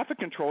like traffic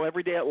control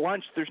every day at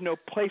lunch. There's no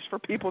place for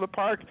people to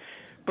park,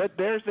 but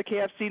there's the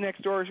KFC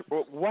next door.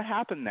 What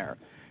happened there?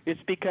 It's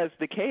because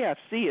the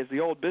KFC is the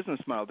old business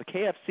model. The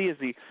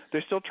KFC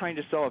they're still trying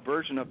to sell a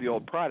version of the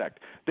old product.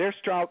 They're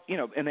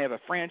and they have a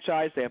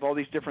franchise. They have all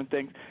these different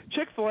things.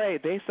 Chick-fil-A,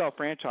 they sell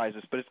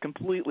franchises, but it's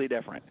completely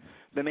different.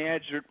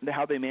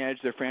 How they manage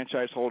their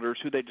franchise holders,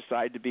 who they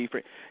decide to be,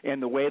 and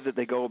the way that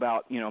they go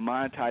about,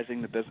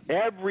 monetizing the business.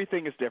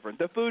 Everything is different.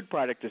 The food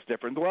product is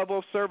different. The level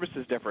of service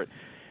is different.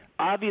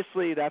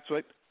 Obviously, that's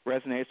what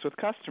resonates with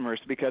customers,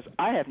 because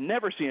I have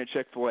never seen a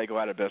Chick-fil-A go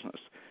out of business.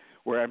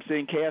 Where I'm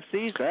seeing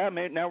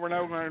KFCs, now we're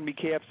not going to be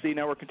KFC,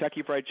 now we're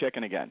Kentucky Fried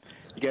Chicken again.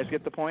 You guys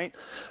get the point?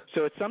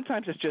 So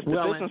sometimes it's just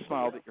the business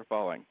model that you're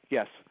following.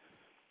 Yes.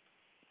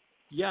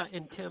 Yeah,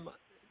 and Tim,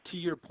 to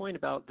your point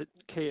about the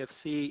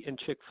KFC and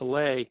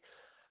Chick-fil-A,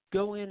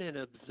 go in and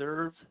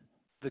observe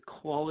the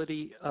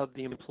quality of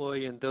the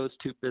employee in those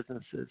two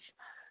businesses.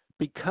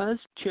 Because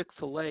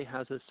Chick-fil-A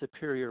has a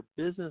superior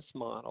business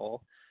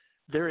model,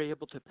 they're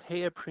able to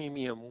pay a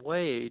premium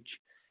wage,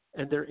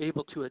 and they're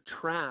able to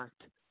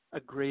attract a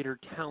greater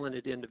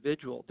talented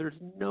individual. There's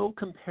no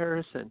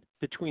comparison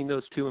between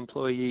those two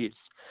employees.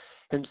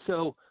 And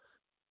so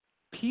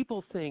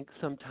people think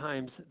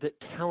sometimes that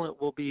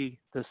talent will be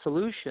the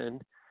solution.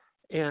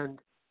 And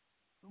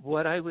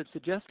what I would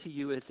suggest to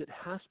you is it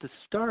has to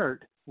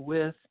start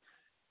with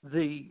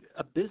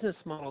a business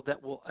model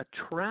that will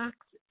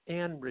attract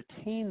and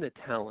retain the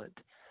talent.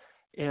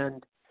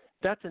 And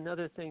that's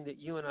another thing that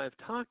you and I have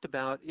talked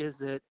about, is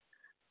that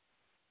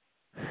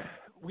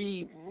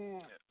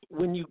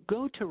when you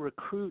go to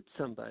recruit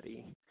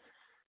somebody,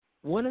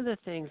 one of the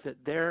things that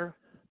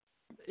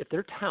if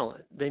they're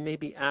talent, they may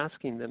be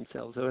asking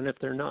themselves, and if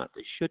they're not,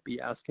 they should be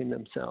asking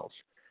themselves,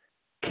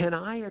 can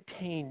I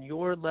attain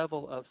your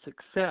level of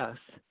success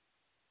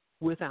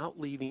without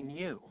leaving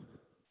you?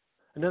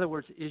 In other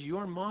words, is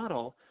your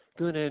model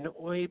going to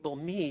enable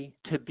me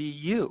to be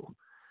you?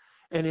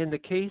 And in the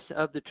case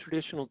of the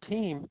traditional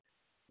team,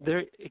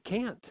 it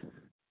can't.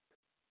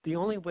 The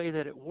only way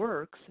that it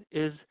works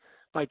is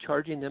by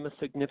charging them a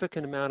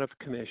significant amount of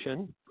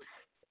commission.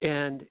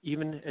 And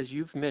even as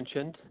you've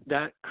mentioned,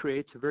 that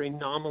creates a very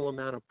nominal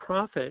amount of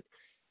profit.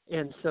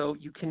 And so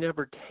you can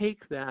never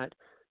take that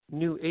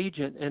new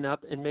agent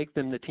and make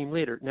them the team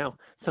leader. Now,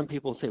 some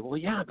people say, well,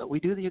 yeah, but we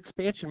do the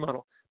expansion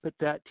model. But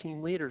that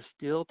team leader is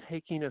still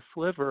taking a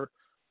sliver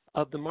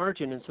of the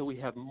margin. And so we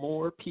have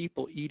more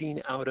people eating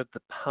out of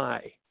the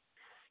pie.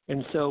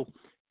 And so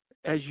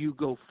as you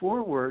go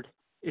forward,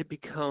 it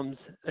becomes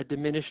a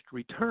diminished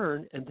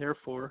return, and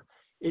therefore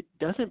it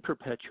doesn't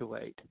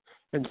perpetuate.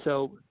 And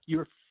so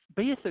you're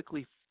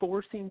basically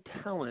forcing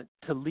talent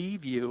to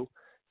leave you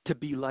to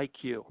be like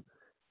you.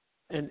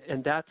 And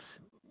that's,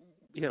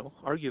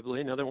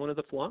 arguably another one of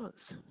the flaws.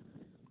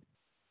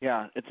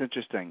 Yeah, it's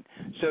interesting.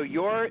 So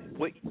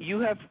what you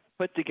have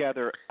put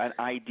together an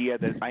idea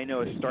that I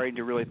know is starting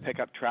to really pick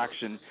up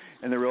traction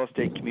in the real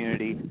estate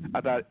community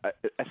about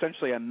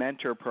essentially a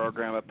mentor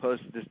program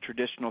opposed to this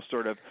traditional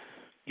sort of,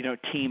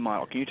 team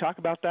model. Can you talk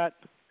about that?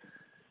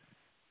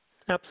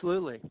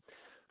 Absolutely.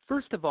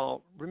 First of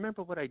all,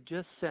 remember what I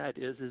just said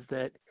is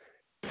that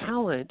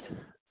talent,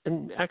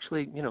 and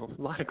actually,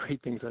 a lot of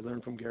great things I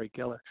learned from Gary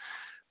Keller.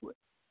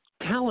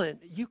 Talent,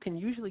 you can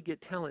usually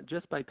get talent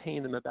just by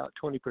paying them about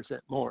 20%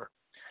 more.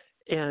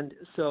 And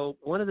so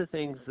one of the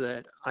things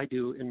that I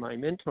do in my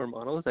mentor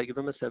model is I give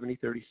them a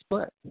 70-30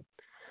 split.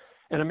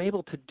 And I'm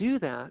able to do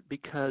that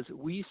because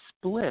we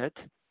split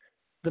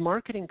the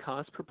marketing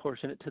cost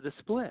proportionate to the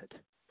split.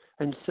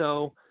 And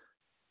so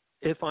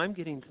if I'm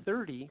getting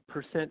 30%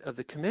 of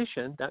the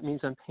commission, that means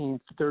I'm paying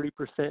 30%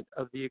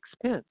 of the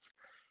expense.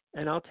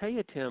 And I'll tell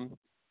you, Tim,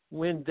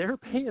 when they're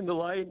paying the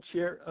lion's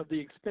share of the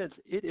expense,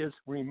 it is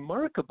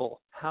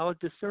remarkable how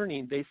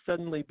discerning they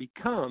suddenly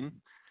become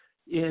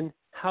in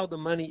how the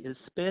money is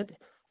spent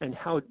and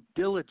how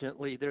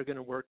diligently they're going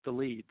to work the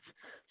leads.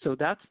 So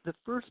that's the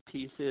first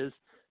piece, is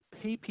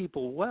pay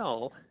people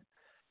well,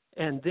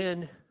 and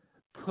then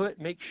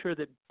make sure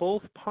that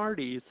both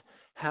parties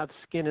have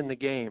skin in the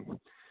game.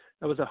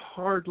 That was a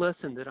hard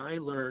lesson that I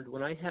learned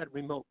when I had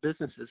remote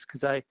businesses,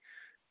 because I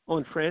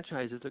own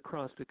franchises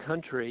across the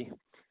country.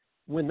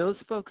 When those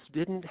folks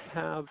didn't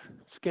have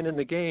skin in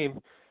the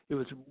game, it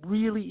was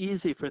really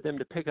easy for them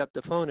to pick up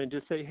the phone and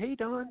just say, hey,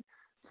 Don,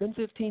 send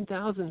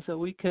 $15,000 so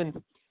we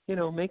can,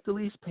 make the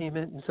lease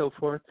payment and so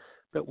forth.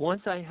 But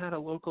once I had a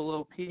local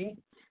OP,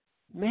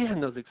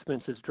 man, those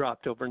expenses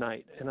dropped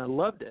overnight, and I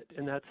loved it.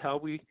 And that's how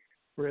we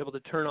were able to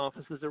turn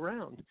offices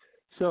around.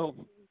 So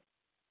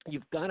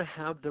you've got to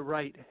have the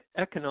right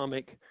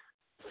economic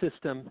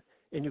system,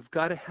 and you've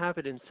got to have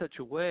it in such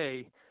a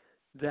way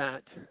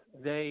that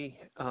they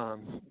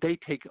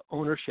take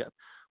ownership,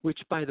 which,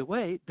 by the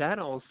way, that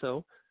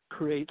also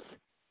creates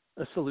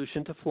a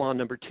solution to flaw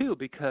number 2,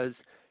 because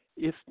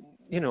if,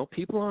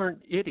 people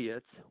aren't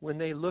idiots, when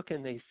they look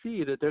and they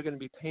see that they're going to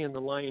be paying the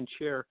lion's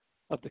share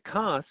of the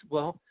cost,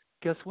 well,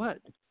 guess what?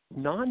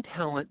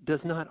 Non-talent does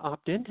not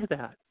opt into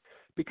that,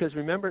 because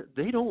remember,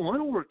 they don't want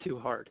to work too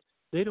hard.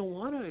 They don't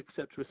want to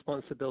accept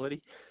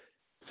responsibility.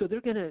 So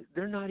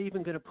they're not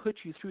even going to put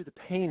you through the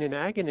pain and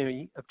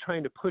agony of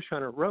trying to push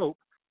on a rope.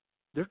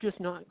 They're just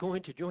not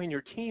going to join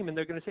your team, and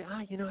they're going to say,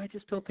 I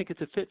just don't think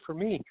it's a fit for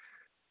me.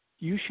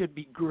 You should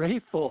be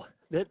grateful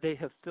that they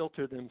have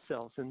filtered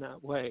themselves in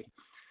that way.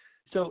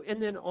 So,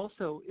 and then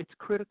also it's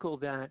critical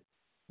that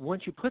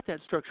once you put that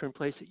structure in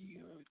place,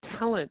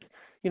 talent,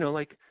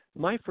 like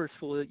my first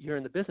full year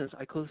in the business,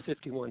 I closed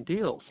 51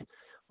 deals.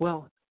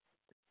 Well,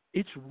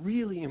 it's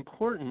really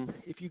important,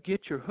 if you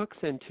get your hooks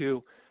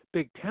into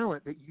big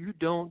talent, that you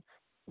don't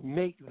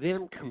make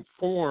them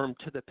conform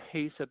to the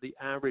pace of the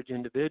average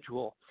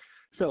individual.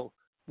 So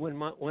when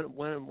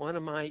one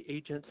of my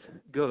agents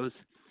goes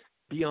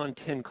beyond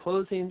 10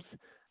 closings,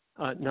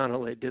 not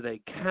only do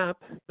they cap,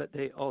 but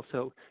they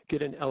also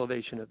get an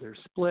elevation of their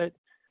split,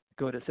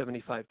 go to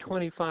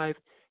 75-25.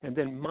 And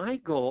then my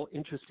goal,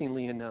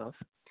 interestingly enough,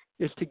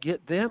 is to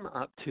get them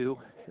up to,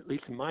 at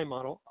least in my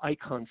model,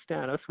 icon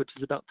status, which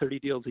is about 30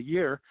 deals a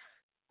year,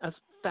 as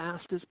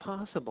fast as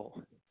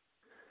possible.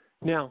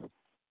 Now,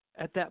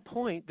 at that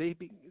point, they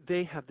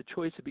they have the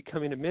choice of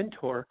becoming a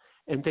mentor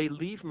and they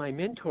leave my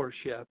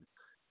mentorship,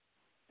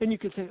 and you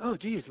could say, oh,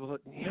 geez, well,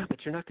 yeah, but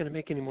you're not going to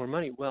make any more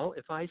money. Well,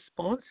 if I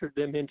sponsored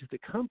them into the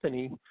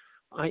company,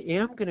 I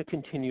am going to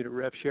continue to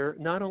rev share.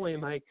 Not only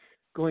am I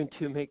going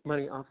to make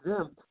money off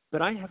them,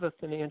 but I have a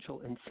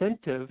financial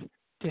incentive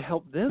to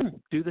help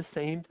them do the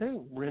same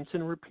thing, rinse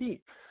and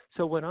repeat.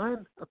 So when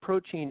I'm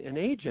approaching an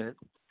agent,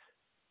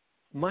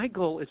 my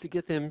goal is to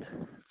get them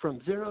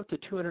from 0 to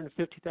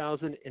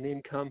 250,000 in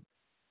income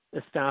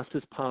as fast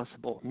as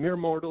possible. Mere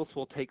mortals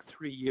will take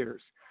 3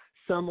 years.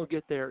 Some will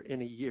get there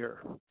in a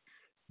year.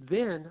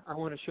 Then I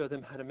want to show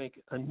them how to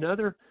make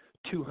another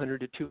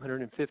 200 to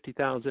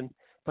 250,000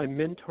 by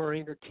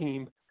mentoring a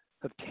team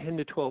of 10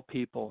 to 12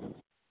 people,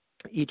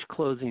 each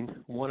closing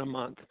one a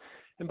month.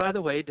 And by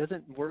the way, it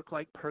doesn't work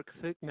like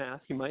perfect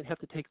math. You might have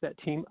to take that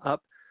team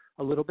up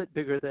a little bit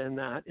bigger than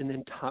that and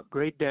then top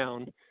grade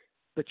down.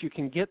 But you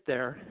can get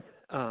there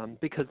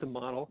because the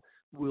model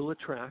will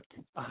attract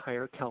a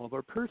higher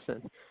caliber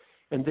person.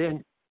 And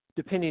then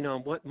depending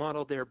on what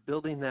model they're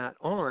building that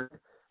on,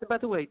 and by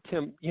the way,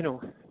 Tim,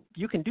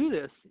 you can do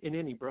this in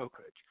any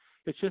brokerage.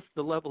 It's just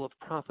the level of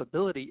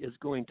profitability is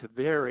going to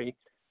vary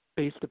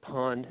based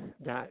upon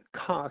that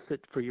cost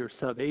for your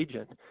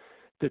sub-agent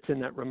that's in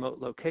that remote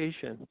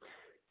location.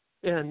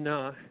 And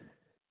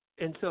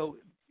so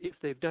if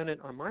they've done it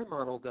on my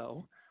model,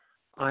 though,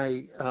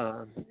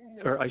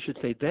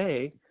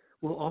 they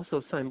will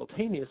also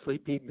simultaneously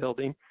be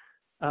building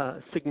a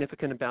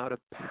significant amount of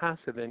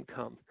passive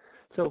income.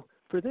 So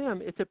for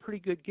them, it's a pretty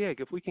good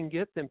gig. If we can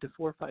get them to $400,000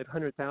 or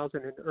 $500,000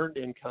 in earned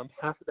income,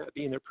 half of that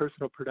being their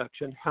personal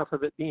production, half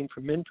of it being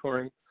from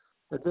mentoring,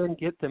 and then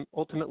get them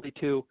ultimately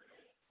to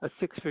a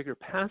six-figure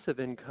passive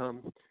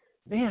income,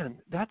 man,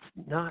 that's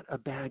not a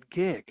bad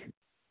gig,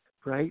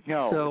 right?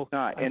 No, so it's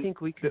not. I think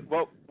we could.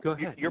 Well, go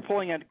ahead. You're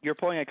pulling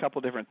a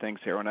couple different things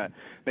here. I want to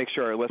make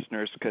sure our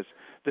listeners, because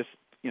this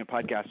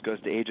podcast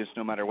goes to agents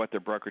no matter what their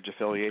brokerage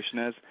affiliation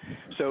is.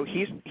 So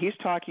he's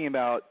talking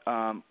about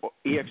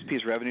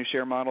EXP's revenue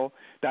share model.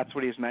 That's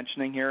what he's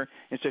mentioning here.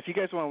 And so if you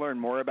guys want to learn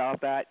more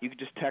about that, you can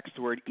just text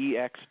the word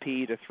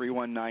EXP to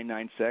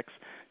 31996.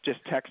 Just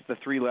text the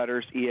three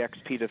letters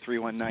EXP to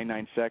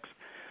 31996.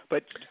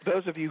 But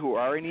those of you who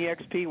are in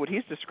EXP, what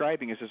he's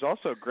describing is there's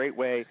also a great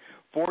way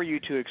for you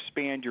to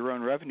expand your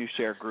own revenue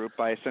share group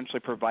by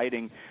essentially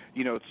providing,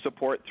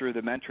 support through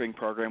the mentoring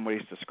program, what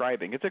he's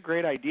describing. It's a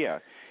great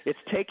idea. It's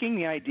taking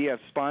the idea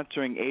of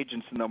sponsoring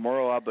agents and the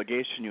moral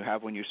obligation you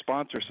have when you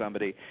sponsor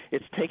somebody,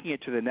 it's taking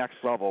it to the next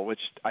level, which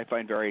I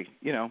find very,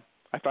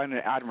 I find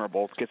it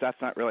admirable because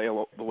that's not really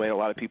the way a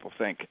lot of people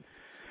think.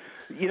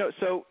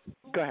 So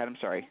go ahead. I'm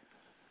sorry.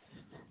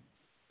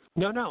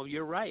 No,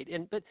 you're right.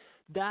 But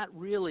that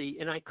really,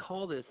 and I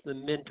call this the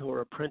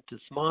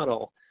mentor-apprentice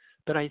model,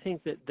 but I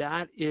think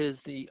that is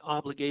the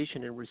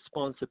obligation and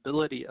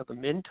responsibility of a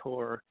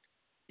mentor,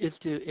 is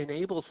to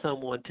enable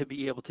someone to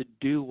be able to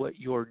do what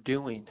you're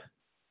doing.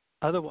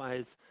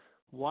 Otherwise,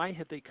 why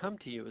have they come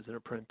to you as an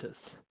apprentice?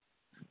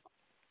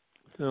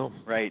 So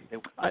right.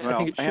 I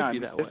think it should be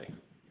that way.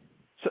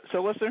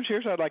 So listeners,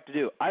 here's what I'd like to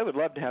do. I would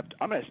love to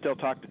I'm going to still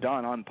talk to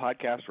Don on the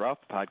podcast or off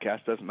the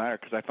podcast. Doesn't matter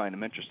because I find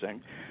him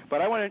interesting.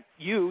 But I want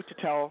you to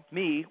tell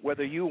me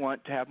whether you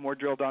want to have more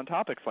drilled-down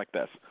topics like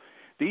this.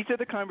 These are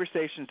the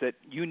conversations that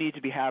you need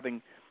to be having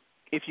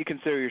if you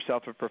consider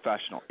yourself a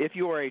professional. If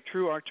you are a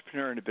true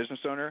entrepreneur and a business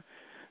owner,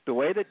 the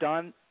way that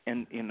Don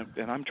and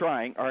I'm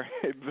trying,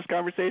 this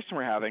conversation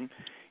we're having,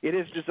 it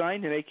is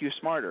designed to make you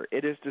smarter.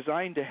 It is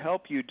designed to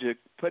help you to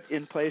put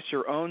in place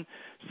your own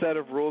set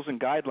of rules and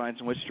guidelines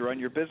in which to run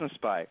your business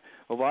by.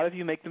 A lot of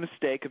you make the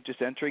mistake of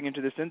just entering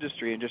into this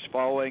industry and just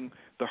following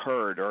the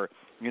herd, or,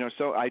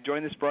 so I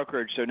joined this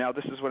brokerage, so now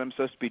this is what I'm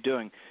supposed to be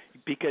doing,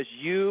 because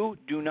you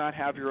do not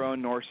have your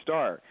own North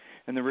Star.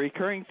 And the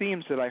recurring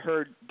themes that I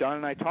heard Don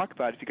and I talk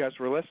about, if you guys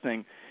were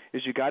listening,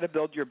 is you got to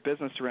build your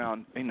business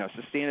around,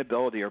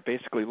 sustainability or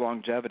basically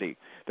longevity.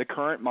 The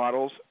current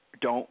models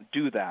don't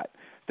do that.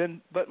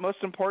 But most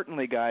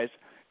importantly, guys,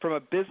 from a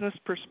business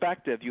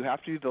perspective, you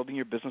have to be building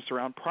your business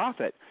around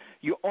profit.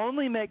 You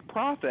only make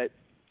profit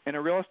in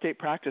a real estate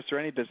practice, or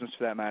any business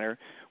for that matter,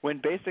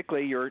 when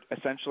basically you're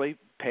essentially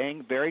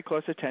paying very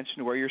close attention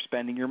to where you're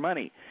spending your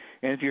money.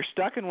 And if you're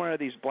stuck in one of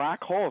these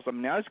black holes,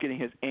 now it's getting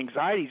his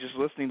anxiety just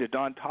listening to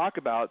Don talk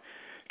about,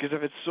 because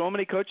if it's so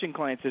many coaching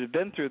clients that have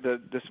been through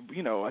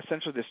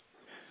essentially this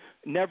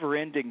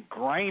never-ending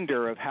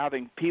grinder of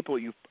having people,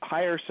 you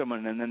hire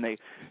someone and then they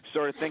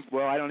sort of think,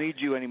 well, I don't need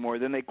you anymore.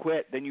 Then they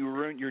quit. Then you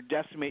ruin your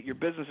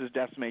business is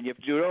decimated. You have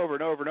to do it over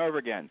and over and over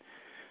again.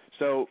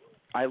 So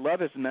I love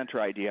his mentor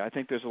idea. I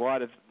think there's a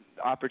lot of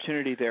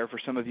opportunity there for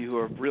some of you who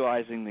are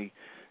realizing the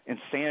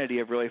insanity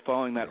of really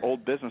following that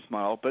old business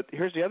model. But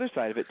here's the other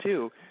side of it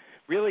too.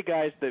 Really,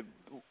 guys,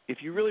 if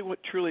you really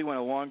truly want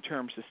a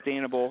long-term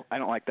sustainable, I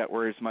don't like that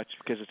word as much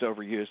because it's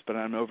overused, but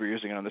I'm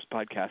overusing it on this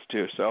podcast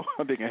too, so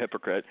I'm being a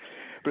hypocrite.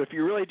 But if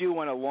you really do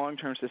want a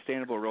long-term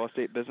sustainable real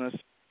estate business,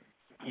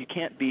 you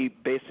can't be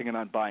basing it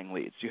on buying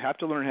leads. You have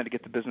to learn how to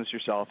get the business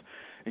yourself,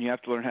 and you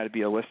have to learn how to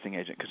be a listing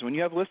agent. Because when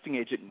you have a listing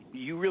agent,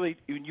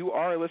 you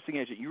are a listing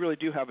agent. You really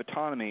do have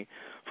autonomy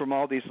from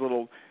all these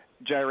little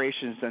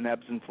gyrations and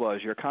ebbs and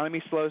flows. Your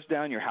economy slows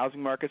down, your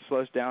housing market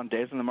slows down,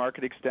 days on the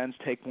market extends,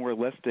 take more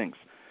listings.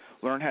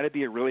 Learn how to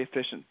be a really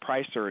efficient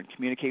pricer and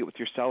communicate with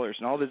your sellers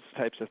and all these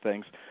types of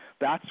things.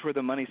 That's where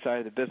the money side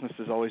of the business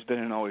has always been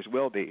and always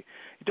will be.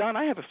 Don,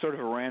 I have a sort of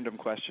a random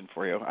question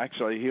for you.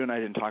 Actually, you and I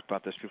didn't talk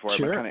about this before.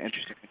 Sure. I'm kind of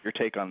interested in your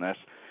take on this.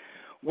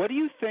 What do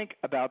you think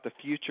about the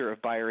future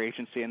of buyer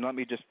agency? And let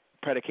me just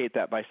predicate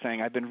that by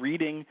saying I've been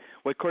reading,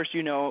 well, of course,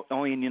 you know,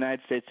 only in the United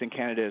States and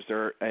Canada is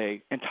there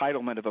a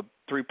entitlement of a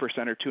 3%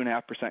 or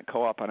 2.5%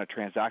 co-op on a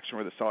transaction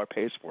where the seller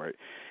pays for it.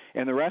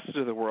 In the rest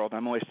of the world,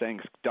 I'm always saying,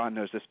 Don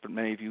knows this, but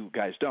many of you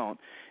guys don't,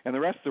 and the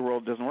rest of the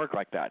world doesn't work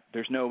like that.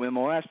 There's no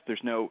MLS, there's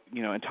no,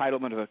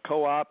 entitlement of a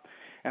co-op,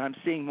 and I'm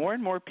seeing more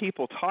and more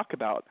people talk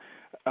about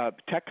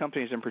tech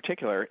companies in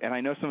particular, and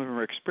I know some of them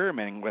are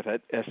experimenting with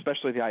it,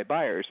 especially the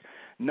iBuyers,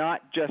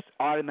 not just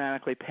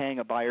automatically paying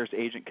a buyer's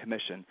agent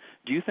commission.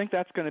 Do you think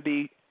that's going to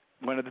be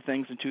one of the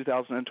things in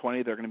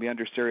 2020 they're going to be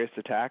under serious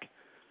attack?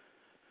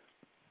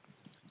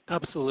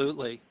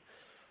 Absolutely.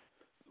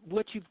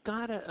 What you've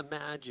got to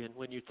imagine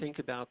when you think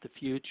about the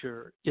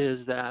future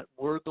is that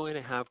we're going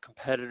to have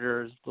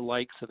competitors, the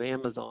likes of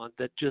Amazon,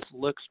 that just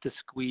looks to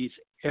squeeze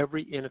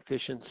every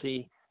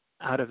inefficiency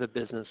out of a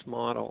business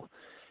model.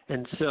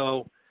 And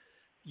so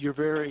you're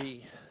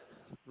very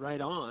right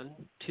on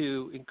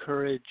to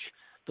encourage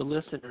the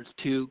listeners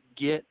to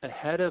get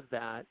ahead of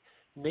that,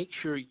 make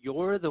sure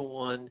you're the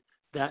one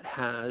that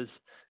has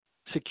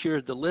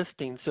secured the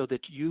listing so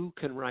that you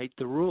can write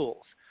the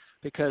rules.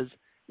 Because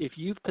if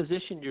you've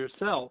positioned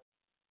yourself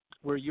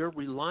where you're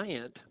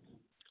reliant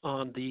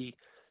on the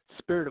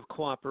spirit of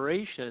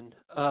cooperation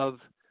of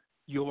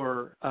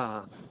your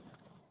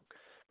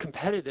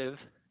competitive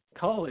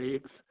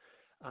colleagues,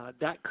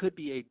 that could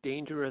be a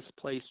dangerous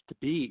place to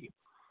be.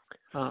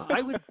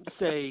 I would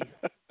say...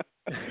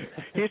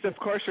 He's, of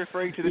course,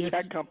 referring to the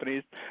tech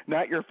companies,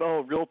 not your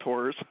fellow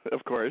realtors,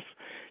 of course,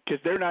 because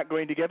they're not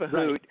going to give a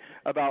hoot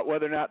about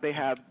whether or not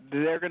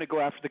they're going to go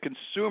after the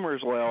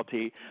consumer's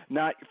loyalty,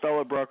 not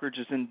fellow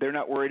brokerages, and they're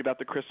not worried about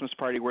the Christmas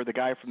party where the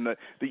guy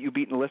that you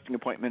beat in the listing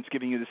appointment is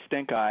giving you the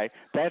stink eye.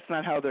 That's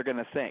not how they're going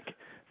to think.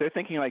 They're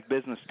thinking like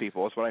business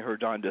people, is what I heard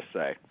Don just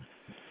say.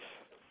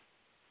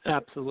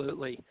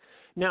 Absolutely.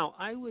 Now,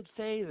 I would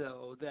say,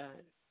 though,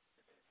 that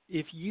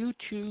if you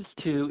choose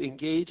to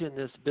engage in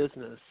this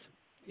business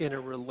in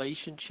a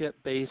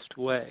relationship-based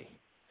way,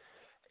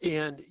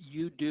 and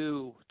you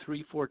do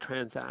 3-4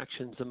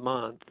 transactions a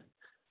month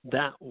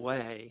that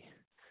way,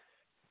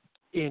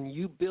 and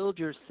you build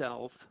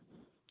yourself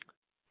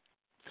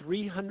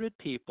 300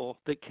 people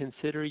that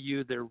consider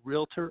you their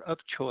realtor of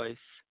choice,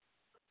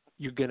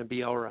 you're going to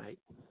be all right.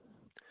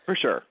 For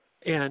sure.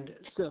 And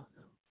so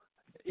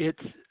it's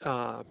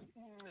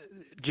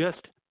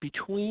just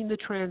between the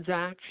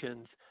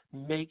transactions,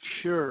 make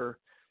sure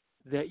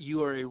that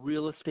you are a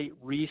real estate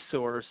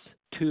resource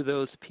to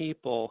those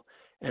people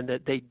and that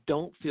they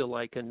don't feel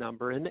like a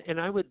number. And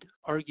I would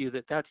argue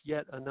that that's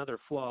yet another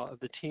flaw of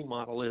the team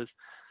model is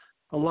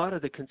a lot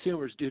of the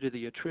consumers, due to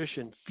the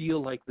attrition,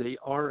 feel like they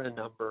are a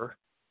number.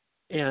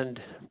 And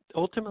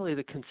ultimately,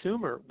 the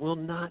consumer will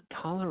not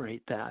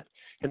tolerate that.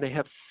 And they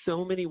have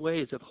so many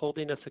ways of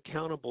holding us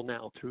accountable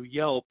now through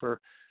Yelp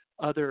or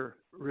other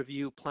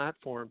review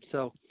platforms.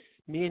 So,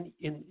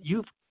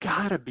 you've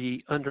got to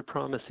be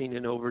under-promising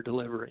and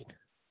over-delivering.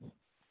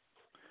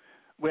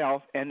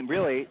 Well, and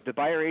really, the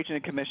buyer agent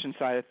and commission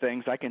side of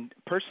things, I can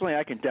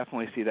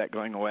definitely see that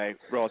going away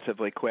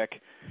relatively quick.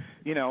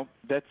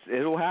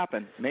 It'll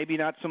happen. Maybe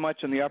not so much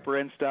on the upper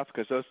end stuff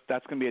because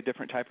that's going to be a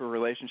different type of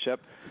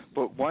relationship.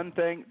 But one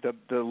thing,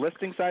 the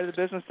listing side of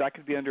the business, that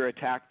could be under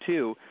attack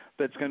too.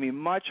 But it's going to be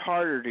much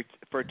harder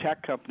for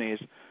tech companies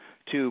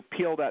to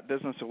peel that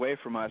business away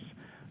from us.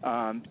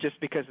 Just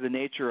because of the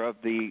nature of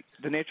the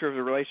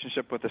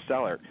relationship with the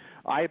seller.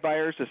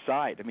 iBuyers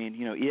aside,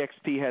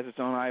 EXP has its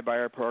own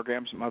iBuyer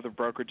program. Some other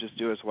brokerages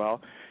do as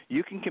well.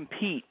 You can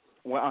compete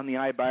on the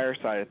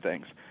iBuyer side of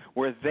things.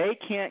 Where they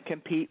can't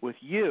compete with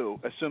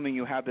you, assuming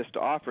you have this to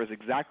offer, is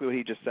exactly what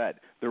he just said,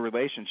 the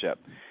relationship.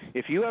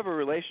 If you have a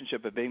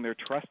relationship of being their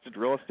trusted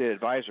real estate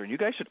advisor, and you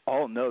guys should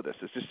all know this,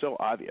 it's just so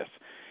obvious.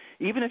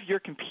 Even if you're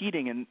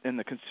competing in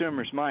the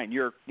consumer's mind,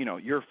 your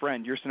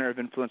friend, your center of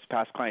influence,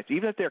 past clients,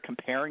 even if they're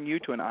comparing you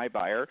to an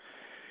iBuyer,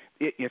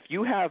 if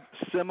you have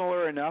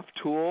similar enough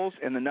tools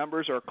and the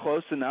numbers are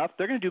close enough,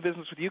 they're going to do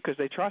business with you because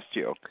they trust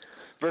you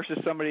versus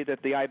somebody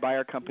that the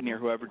iBuyer company or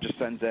whoever just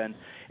sends in.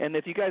 And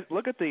if you guys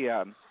look at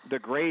the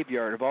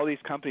graveyard of all these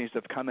companies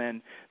that have come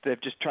in that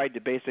have just tried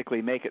to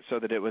basically make it so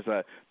that it was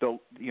the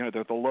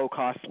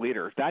low-cost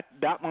leader, that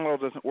model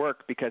doesn't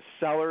work because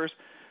sellers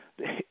 –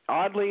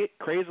 oddly,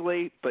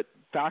 crazily, but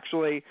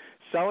factually,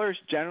 sellers,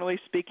 generally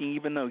speaking,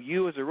 even though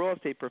you as a real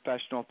estate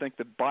professional think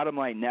the bottom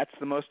line net's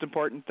the most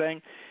important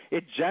thing,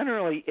 it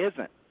generally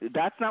isn't.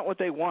 That's not what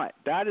they want.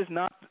 That is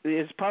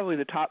probably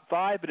the top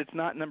 5, but it's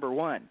not number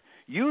 1.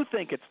 You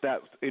think it's that,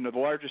 the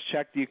largest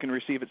check that you can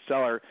receive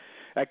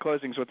at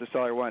closing is what the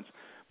seller wants.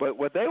 But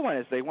what they want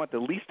is they want the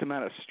least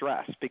amount of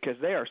stress because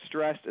they are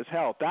stressed as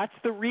hell. That's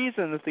the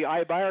reason that the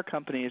iBuyer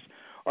companies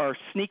are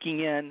sneaking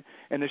in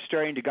and they're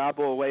starting to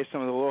gobble away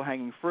some of the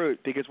low-hanging fruit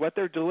because what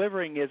they're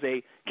delivering is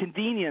a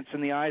convenience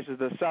in the eyes of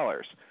the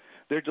sellers.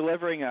 They're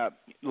delivering a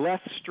less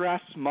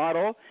stress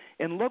model,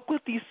 and look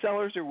what these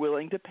sellers are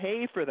willing to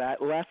pay for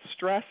that less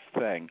stress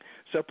thing.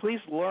 So please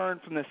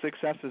learn from the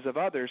successes of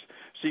others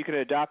so you can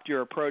adopt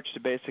your approach to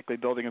basically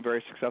building a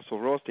very successful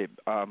real estate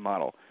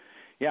model.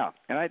 Yeah,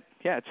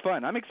 it's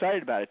fun. I'm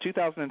excited about it.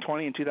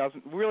 2020 and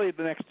really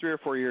the next 3 or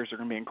 4 years are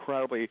going to be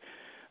incredibly,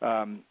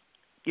 they're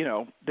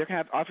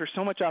going to offer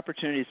so much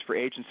opportunities for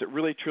agents that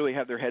really truly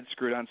have their heads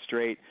screwed on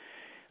straight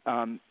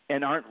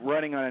and aren't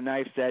running on a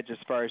knife's edge as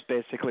far as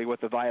basically what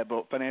the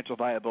financial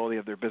viability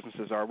of their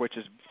businesses are, which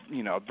is,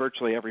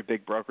 virtually every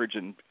big brokerage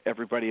and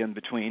everybody in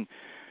between.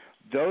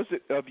 Those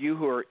of you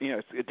who are,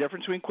 it's a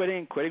difference between quitting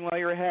and quitting while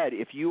you're ahead.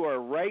 If you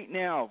are right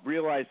now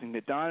realizing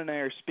that Don and I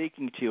are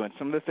speaking to you and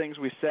some of the things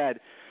we said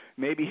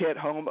maybe hit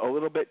home a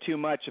little bit too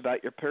much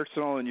about your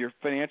personal and your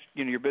financial,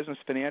 your business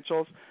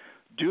financials,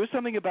 do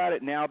something about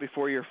it now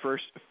before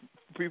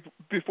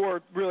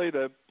really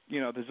the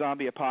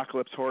zombie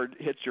apocalypse horde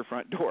hits your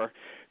front door.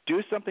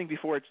 Do something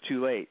before it's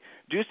too late.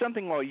 Do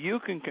something while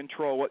you can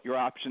control what your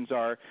options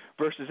are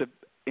versus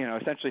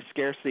essentially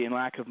scarcity and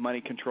lack of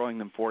money controlling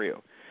them for you.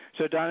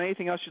 So, Don,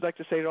 anything else you'd like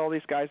to say to all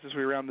these guys as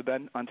we round the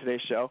bend on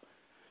today's show?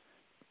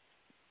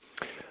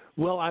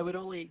 Well, I would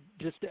only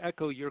just to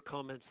echo your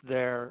comments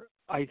there.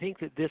 I think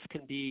that this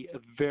can be a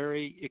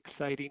very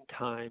exciting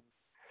time.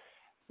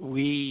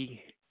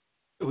 We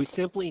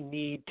simply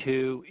need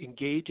to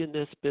engage in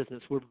this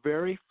business. We're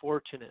very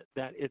fortunate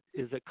that it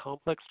is a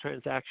complex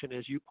transaction.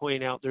 As you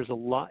point out, there's a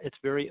lot. It's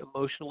very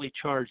emotionally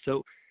charged.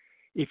 So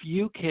if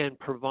you can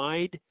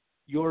provide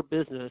your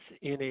business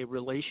in a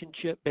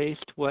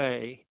relationship-based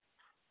way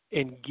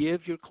and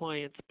give your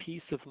clients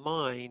peace of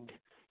mind,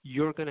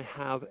 you're going to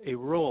have a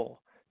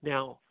role.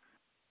 Now,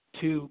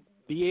 to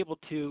be able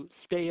to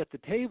stay at the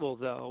table,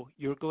 though,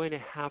 you're going to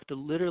have to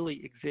literally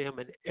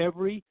examine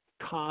every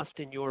cost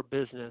in your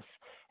business.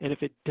 And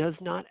if it does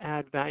not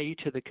add value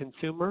to the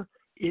consumer,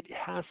 it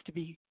has to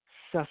be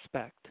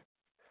suspect,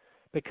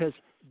 because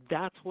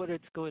that's what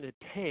it's going to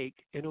take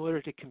in order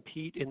to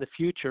compete in the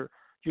future.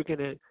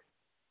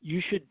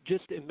 You should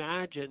just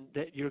imagine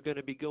that you're going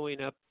to be going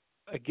up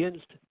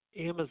against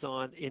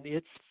Amazon in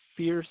its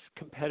fierce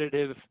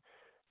competitive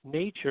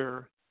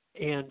nature.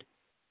 And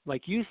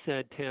like you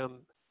said,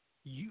 Tim,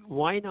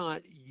 why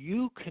not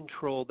you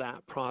control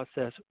that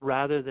process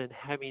rather than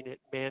having it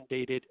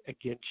mandated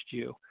against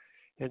you?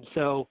 And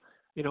so,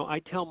 I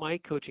tell my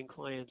coaching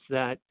clients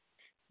that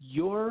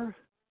your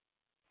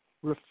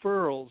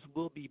referrals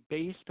will be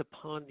based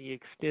upon the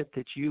extent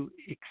that you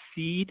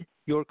exceed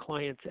your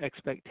client's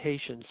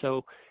expectations.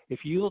 So if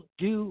you'll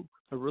do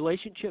a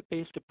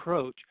relationship-based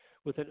approach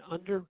with an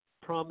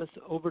under-promise,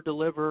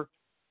 over-deliver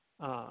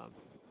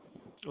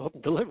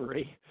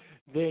delivery,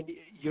 then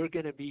you're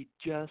going to be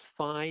just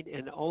fine,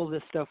 and all of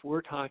this stuff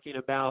we're talking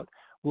about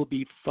will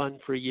be fun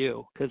for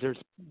you because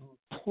there's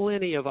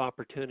plenty of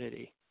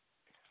opportunity.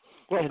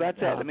 Well, that's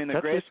it. I mean, the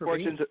greatest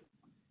fortunes.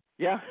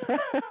 Yeah,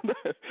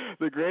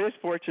 the greatest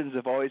fortunes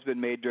have always been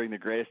made during the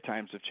greatest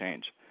times of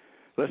change.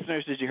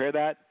 Listeners, did you hear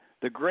that?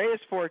 The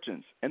greatest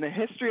fortunes in the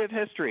history of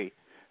history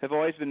have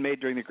always been made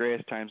during the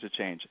greatest times of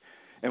change.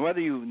 And whether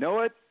you know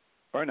it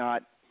or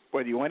not,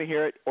 whether you want to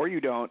hear it or you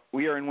don't,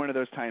 we are in one of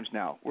those times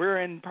now.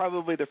 We're in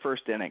probably the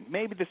first inning,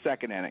 maybe the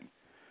second inning.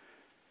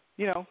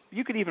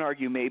 You could even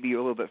argue maybe a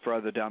little bit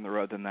further down the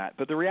road than that.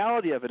 But the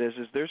reality of it is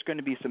there's going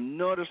to be some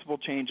noticeable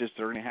changes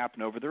that are going to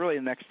happen over the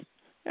next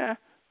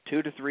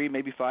 2 to 3,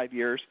 maybe 5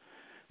 years.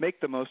 Make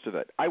the most of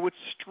it. I would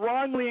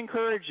strongly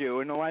encourage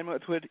you, in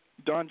alignment with what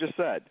Don just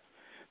said,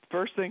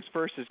 first things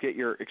first is get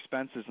your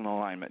expenses in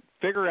alignment.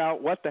 Figure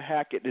out what the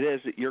heck it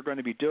is that you're going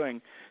to be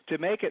doing to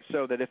make it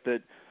so that if the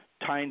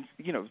time,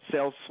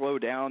 sales slow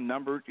down,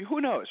 who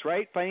knows,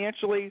 right?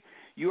 Financially,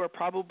 you are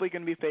probably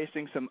going to be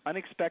facing some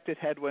unexpected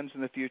headwinds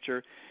in the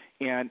future.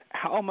 And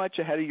how much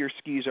ahead of your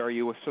skis are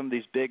you with some of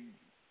these big,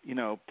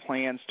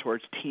 plans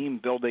towards team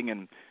building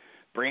and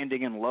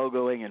branding and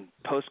logoing and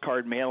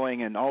postcard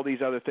mailing and all these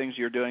other things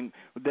you're doing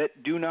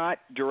that do not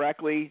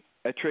directly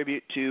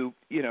contribute to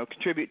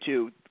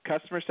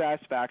customer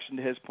satisfaction,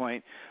 to his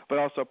point, but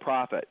also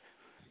profit.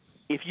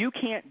 If you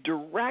can't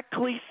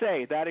directly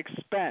say that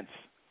expense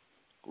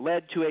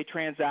led to a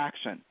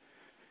transaction,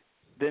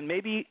 then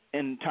maybe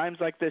in times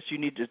like this you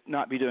need to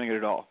not be doing it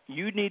at all.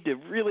 You need to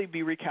really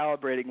be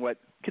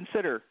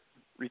consider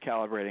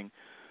recalibrating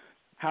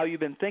how you've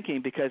been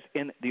thinking, because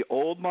in the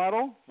old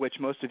model, which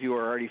most of you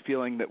are already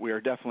feeling that we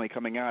are definitely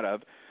coming out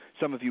of,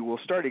 some of you will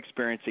start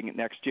experiencing it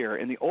next year.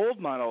 In the old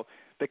model,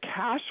 the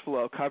cash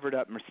flow covered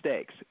up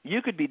mistakes.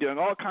 You could be doing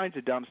all kinds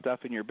of dumb stuff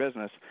in your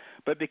business,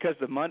 but because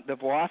the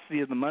velocity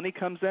of the money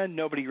comes in,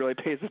 nobody really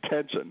pays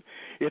attention.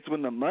 It's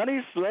when the money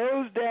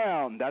slows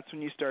down, that's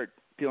when you start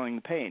feeling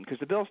the pain, because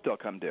the bills still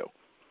come due.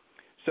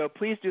 So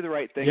please do the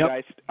right thing, Yep.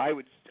 guys.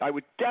 I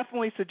would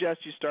definitely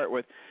suggest you start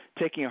with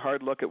taking a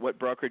hard look at what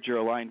brokerage you're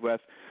aligned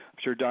with. I'm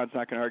sure Don's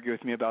not going to argue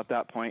with me about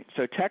that point.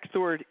 So text the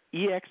word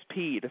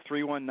EXP to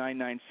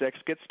 31996.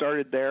 Get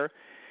started there.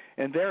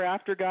 And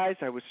thereafter, guys,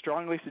 I would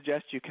strongly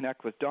suggest you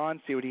connect with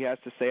Don, see what he has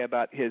to say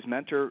about his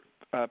mentor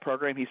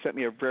program. He sent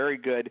me a very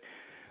good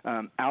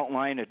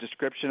outline, a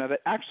description of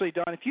it. Actually,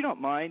 Don, if you don't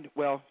mind,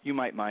 well, you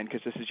might mind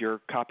because this is your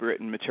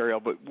copywritten material,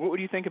 but what would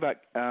you think about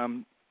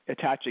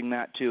attaching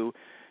that to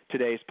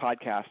today's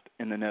podcast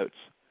in the notes?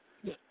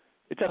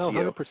 It's up to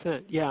you.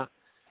 100%. Yeah.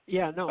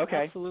 Yeah, no,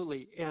 Okay.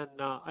 absolutely. And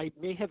I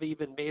may have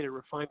even made a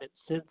refinement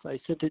since I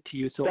sent it to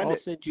you, so Send I'll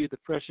it. send you the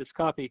freshest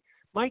copy.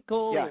 My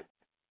goal, Yeah.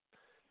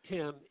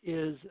 Tim,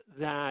 is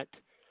that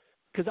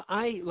because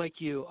I, like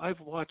you, I've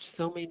watched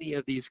so many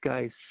of these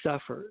guys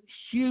suffer.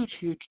 Huge,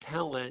 huge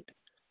talent,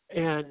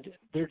 and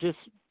they're just,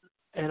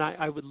 and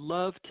I would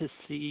love to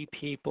see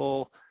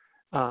people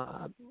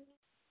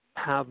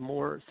have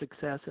more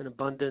success and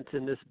abundance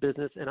in this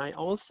business. And I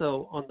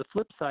also, on the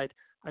flip side,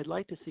 I'd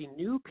like to see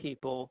new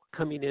people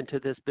coming into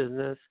this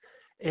business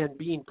and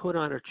being put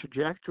on a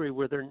trajectory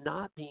where they're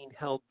not being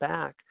held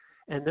back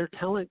and their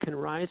talent can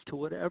rise to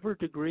whatever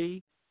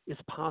degree is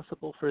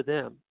possible for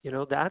them. You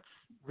know, that's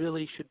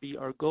really should be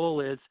our goal,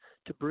 is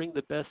to bring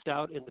the best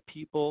out in the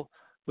people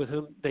with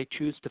whom they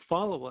choose to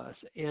follow us.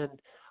 And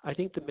I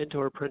think the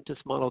mentor apprentice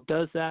model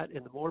does that.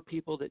 And the more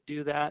people that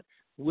do that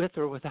with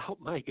or without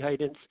my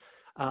guidance,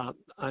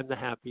 I'm the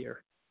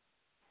happier.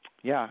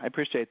 Yeah, I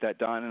appreciate that,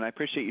 Don, and I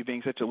appreciate you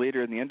being such a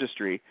leader in the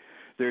industry.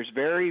 There's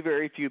very,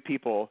 very few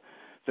people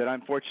that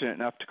I'm fortunate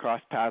enough to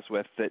cross paths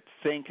with that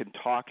think and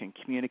talk and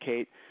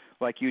communicate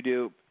like you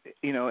do,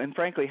 you know, and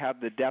frankly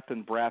have the depth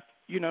and breadth.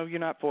 You know,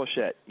 you're not full of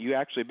shit. You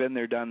actually been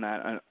there, done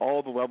that on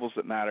all the levels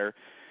that matter.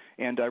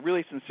 And I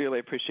really sincerely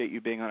appreciate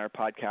you being on our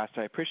podcast.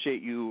 I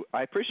appreciate you.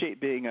 I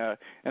appreciate being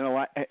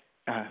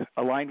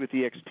aligned with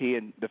EXP,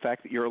 and the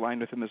fact that you're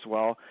aligned with them as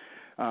well,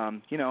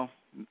 you know,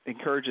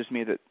 encourages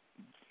me that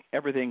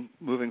everything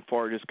moving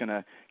forward is going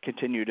to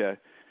continue to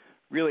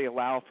really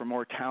allow for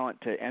more talent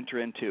to enter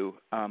into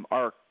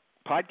our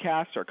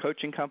podcast, our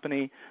coaching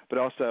company, but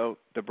also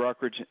the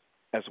brokerage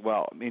as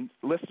well. I mean,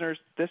 listeners,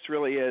 this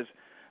really is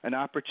an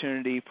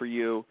opportunity for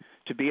you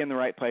to be in the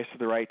right place at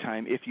the right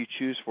time if you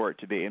choose for it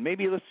to be. And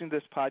maybe listening to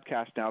this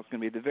podcast now is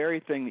going to be the very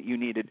thing that you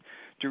needed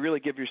to really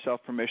give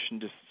yourself permission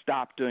to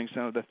stop doing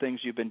some of the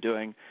things you've been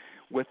doing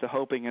with the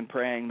hoping and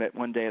praying that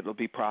one day it'll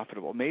be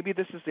profitable. Maybe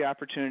this is the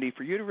opportunity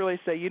for you to really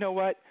say, you know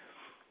what?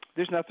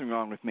 There's nothing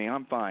wrong with me.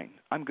 I'm fine.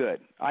 I'm good.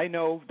 I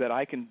know that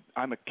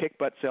I'm a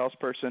kick-butt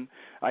salesperson.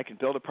 I can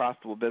build a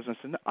profitable business,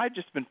 and I've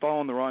just been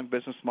following the wrong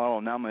business model,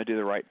 and now I'm going to do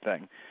the right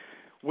thing.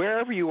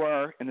 Wherever you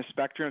are in the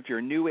spectrum, if you're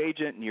a new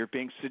agent and you're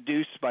being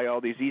seduced by all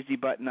these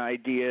easy-button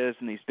ideas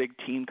and these big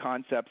team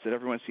concepts that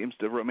everyone seems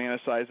to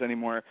romanticize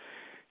anymore,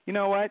 you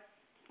know what?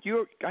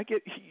 Give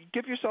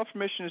yourself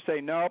permission to say,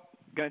 nope,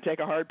 going to take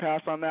a hard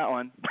pass on that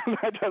one.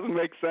 That doesn't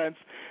make sense.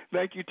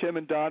 Thank you, Tim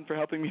and Don, for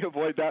helping me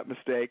avoid that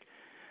mistake.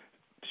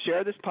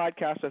 Share this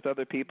podcast with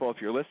other people. If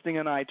you're listening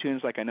on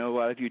iTunes, like I know a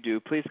lot of you do,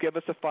 please give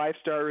us a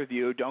 5-star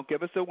review. Don't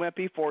give us a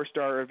wimpy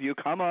 4-star review.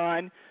 Come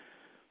on.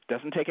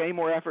 Doesn't take any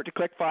more effort to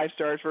click 5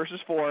 stars versus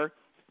 4.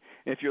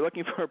 If you're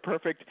looking for a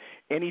perfect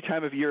any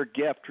time of year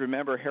gift,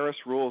 remember Harris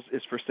Rules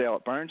is for sale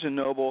at Barnes &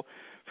 Noble,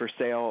 for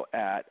sale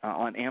at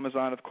on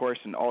Amazon, of course,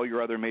 and all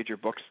your other major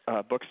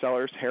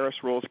booksellers. Harris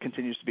Rules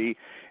continues to be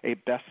a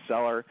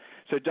bestseller.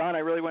 So, Don, I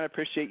really want to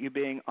appreciate you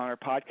being on our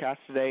podcast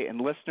today.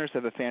 And listeners,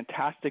 have a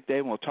fantastic day,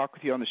 and we'll talk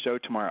with you on the show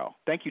tomorrow.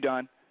 Thank you,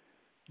 Don.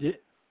 Yeah,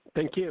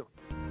 thank you.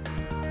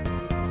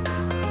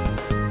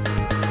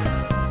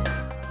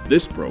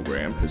 This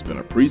program has been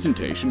a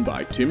presentation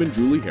by Tim and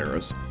Julie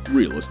Harris,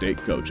 Real Estate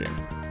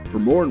Coaching. For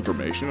more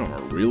information on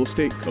our real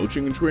estate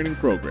coaching and training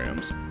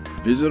programs,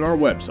 visit our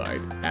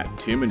website at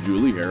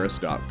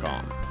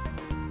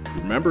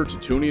timandjulieharris.com. Remember to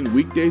tune in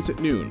weekdays at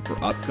noon for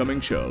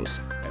upcoming shows,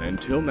 and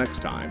until next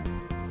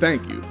time,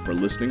 thank you for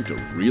listening to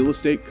Real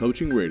Estate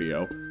Coaching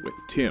Radio with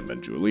Tim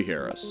and Julie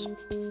Harris.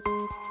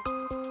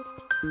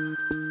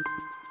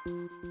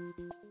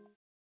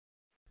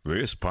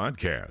 This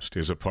podcast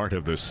is a part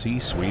of the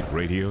C-Suite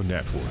Radio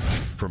Network.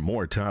 For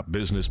more top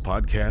business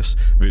podcasts,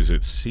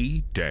 visit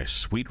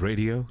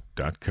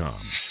c-suiteradio.com.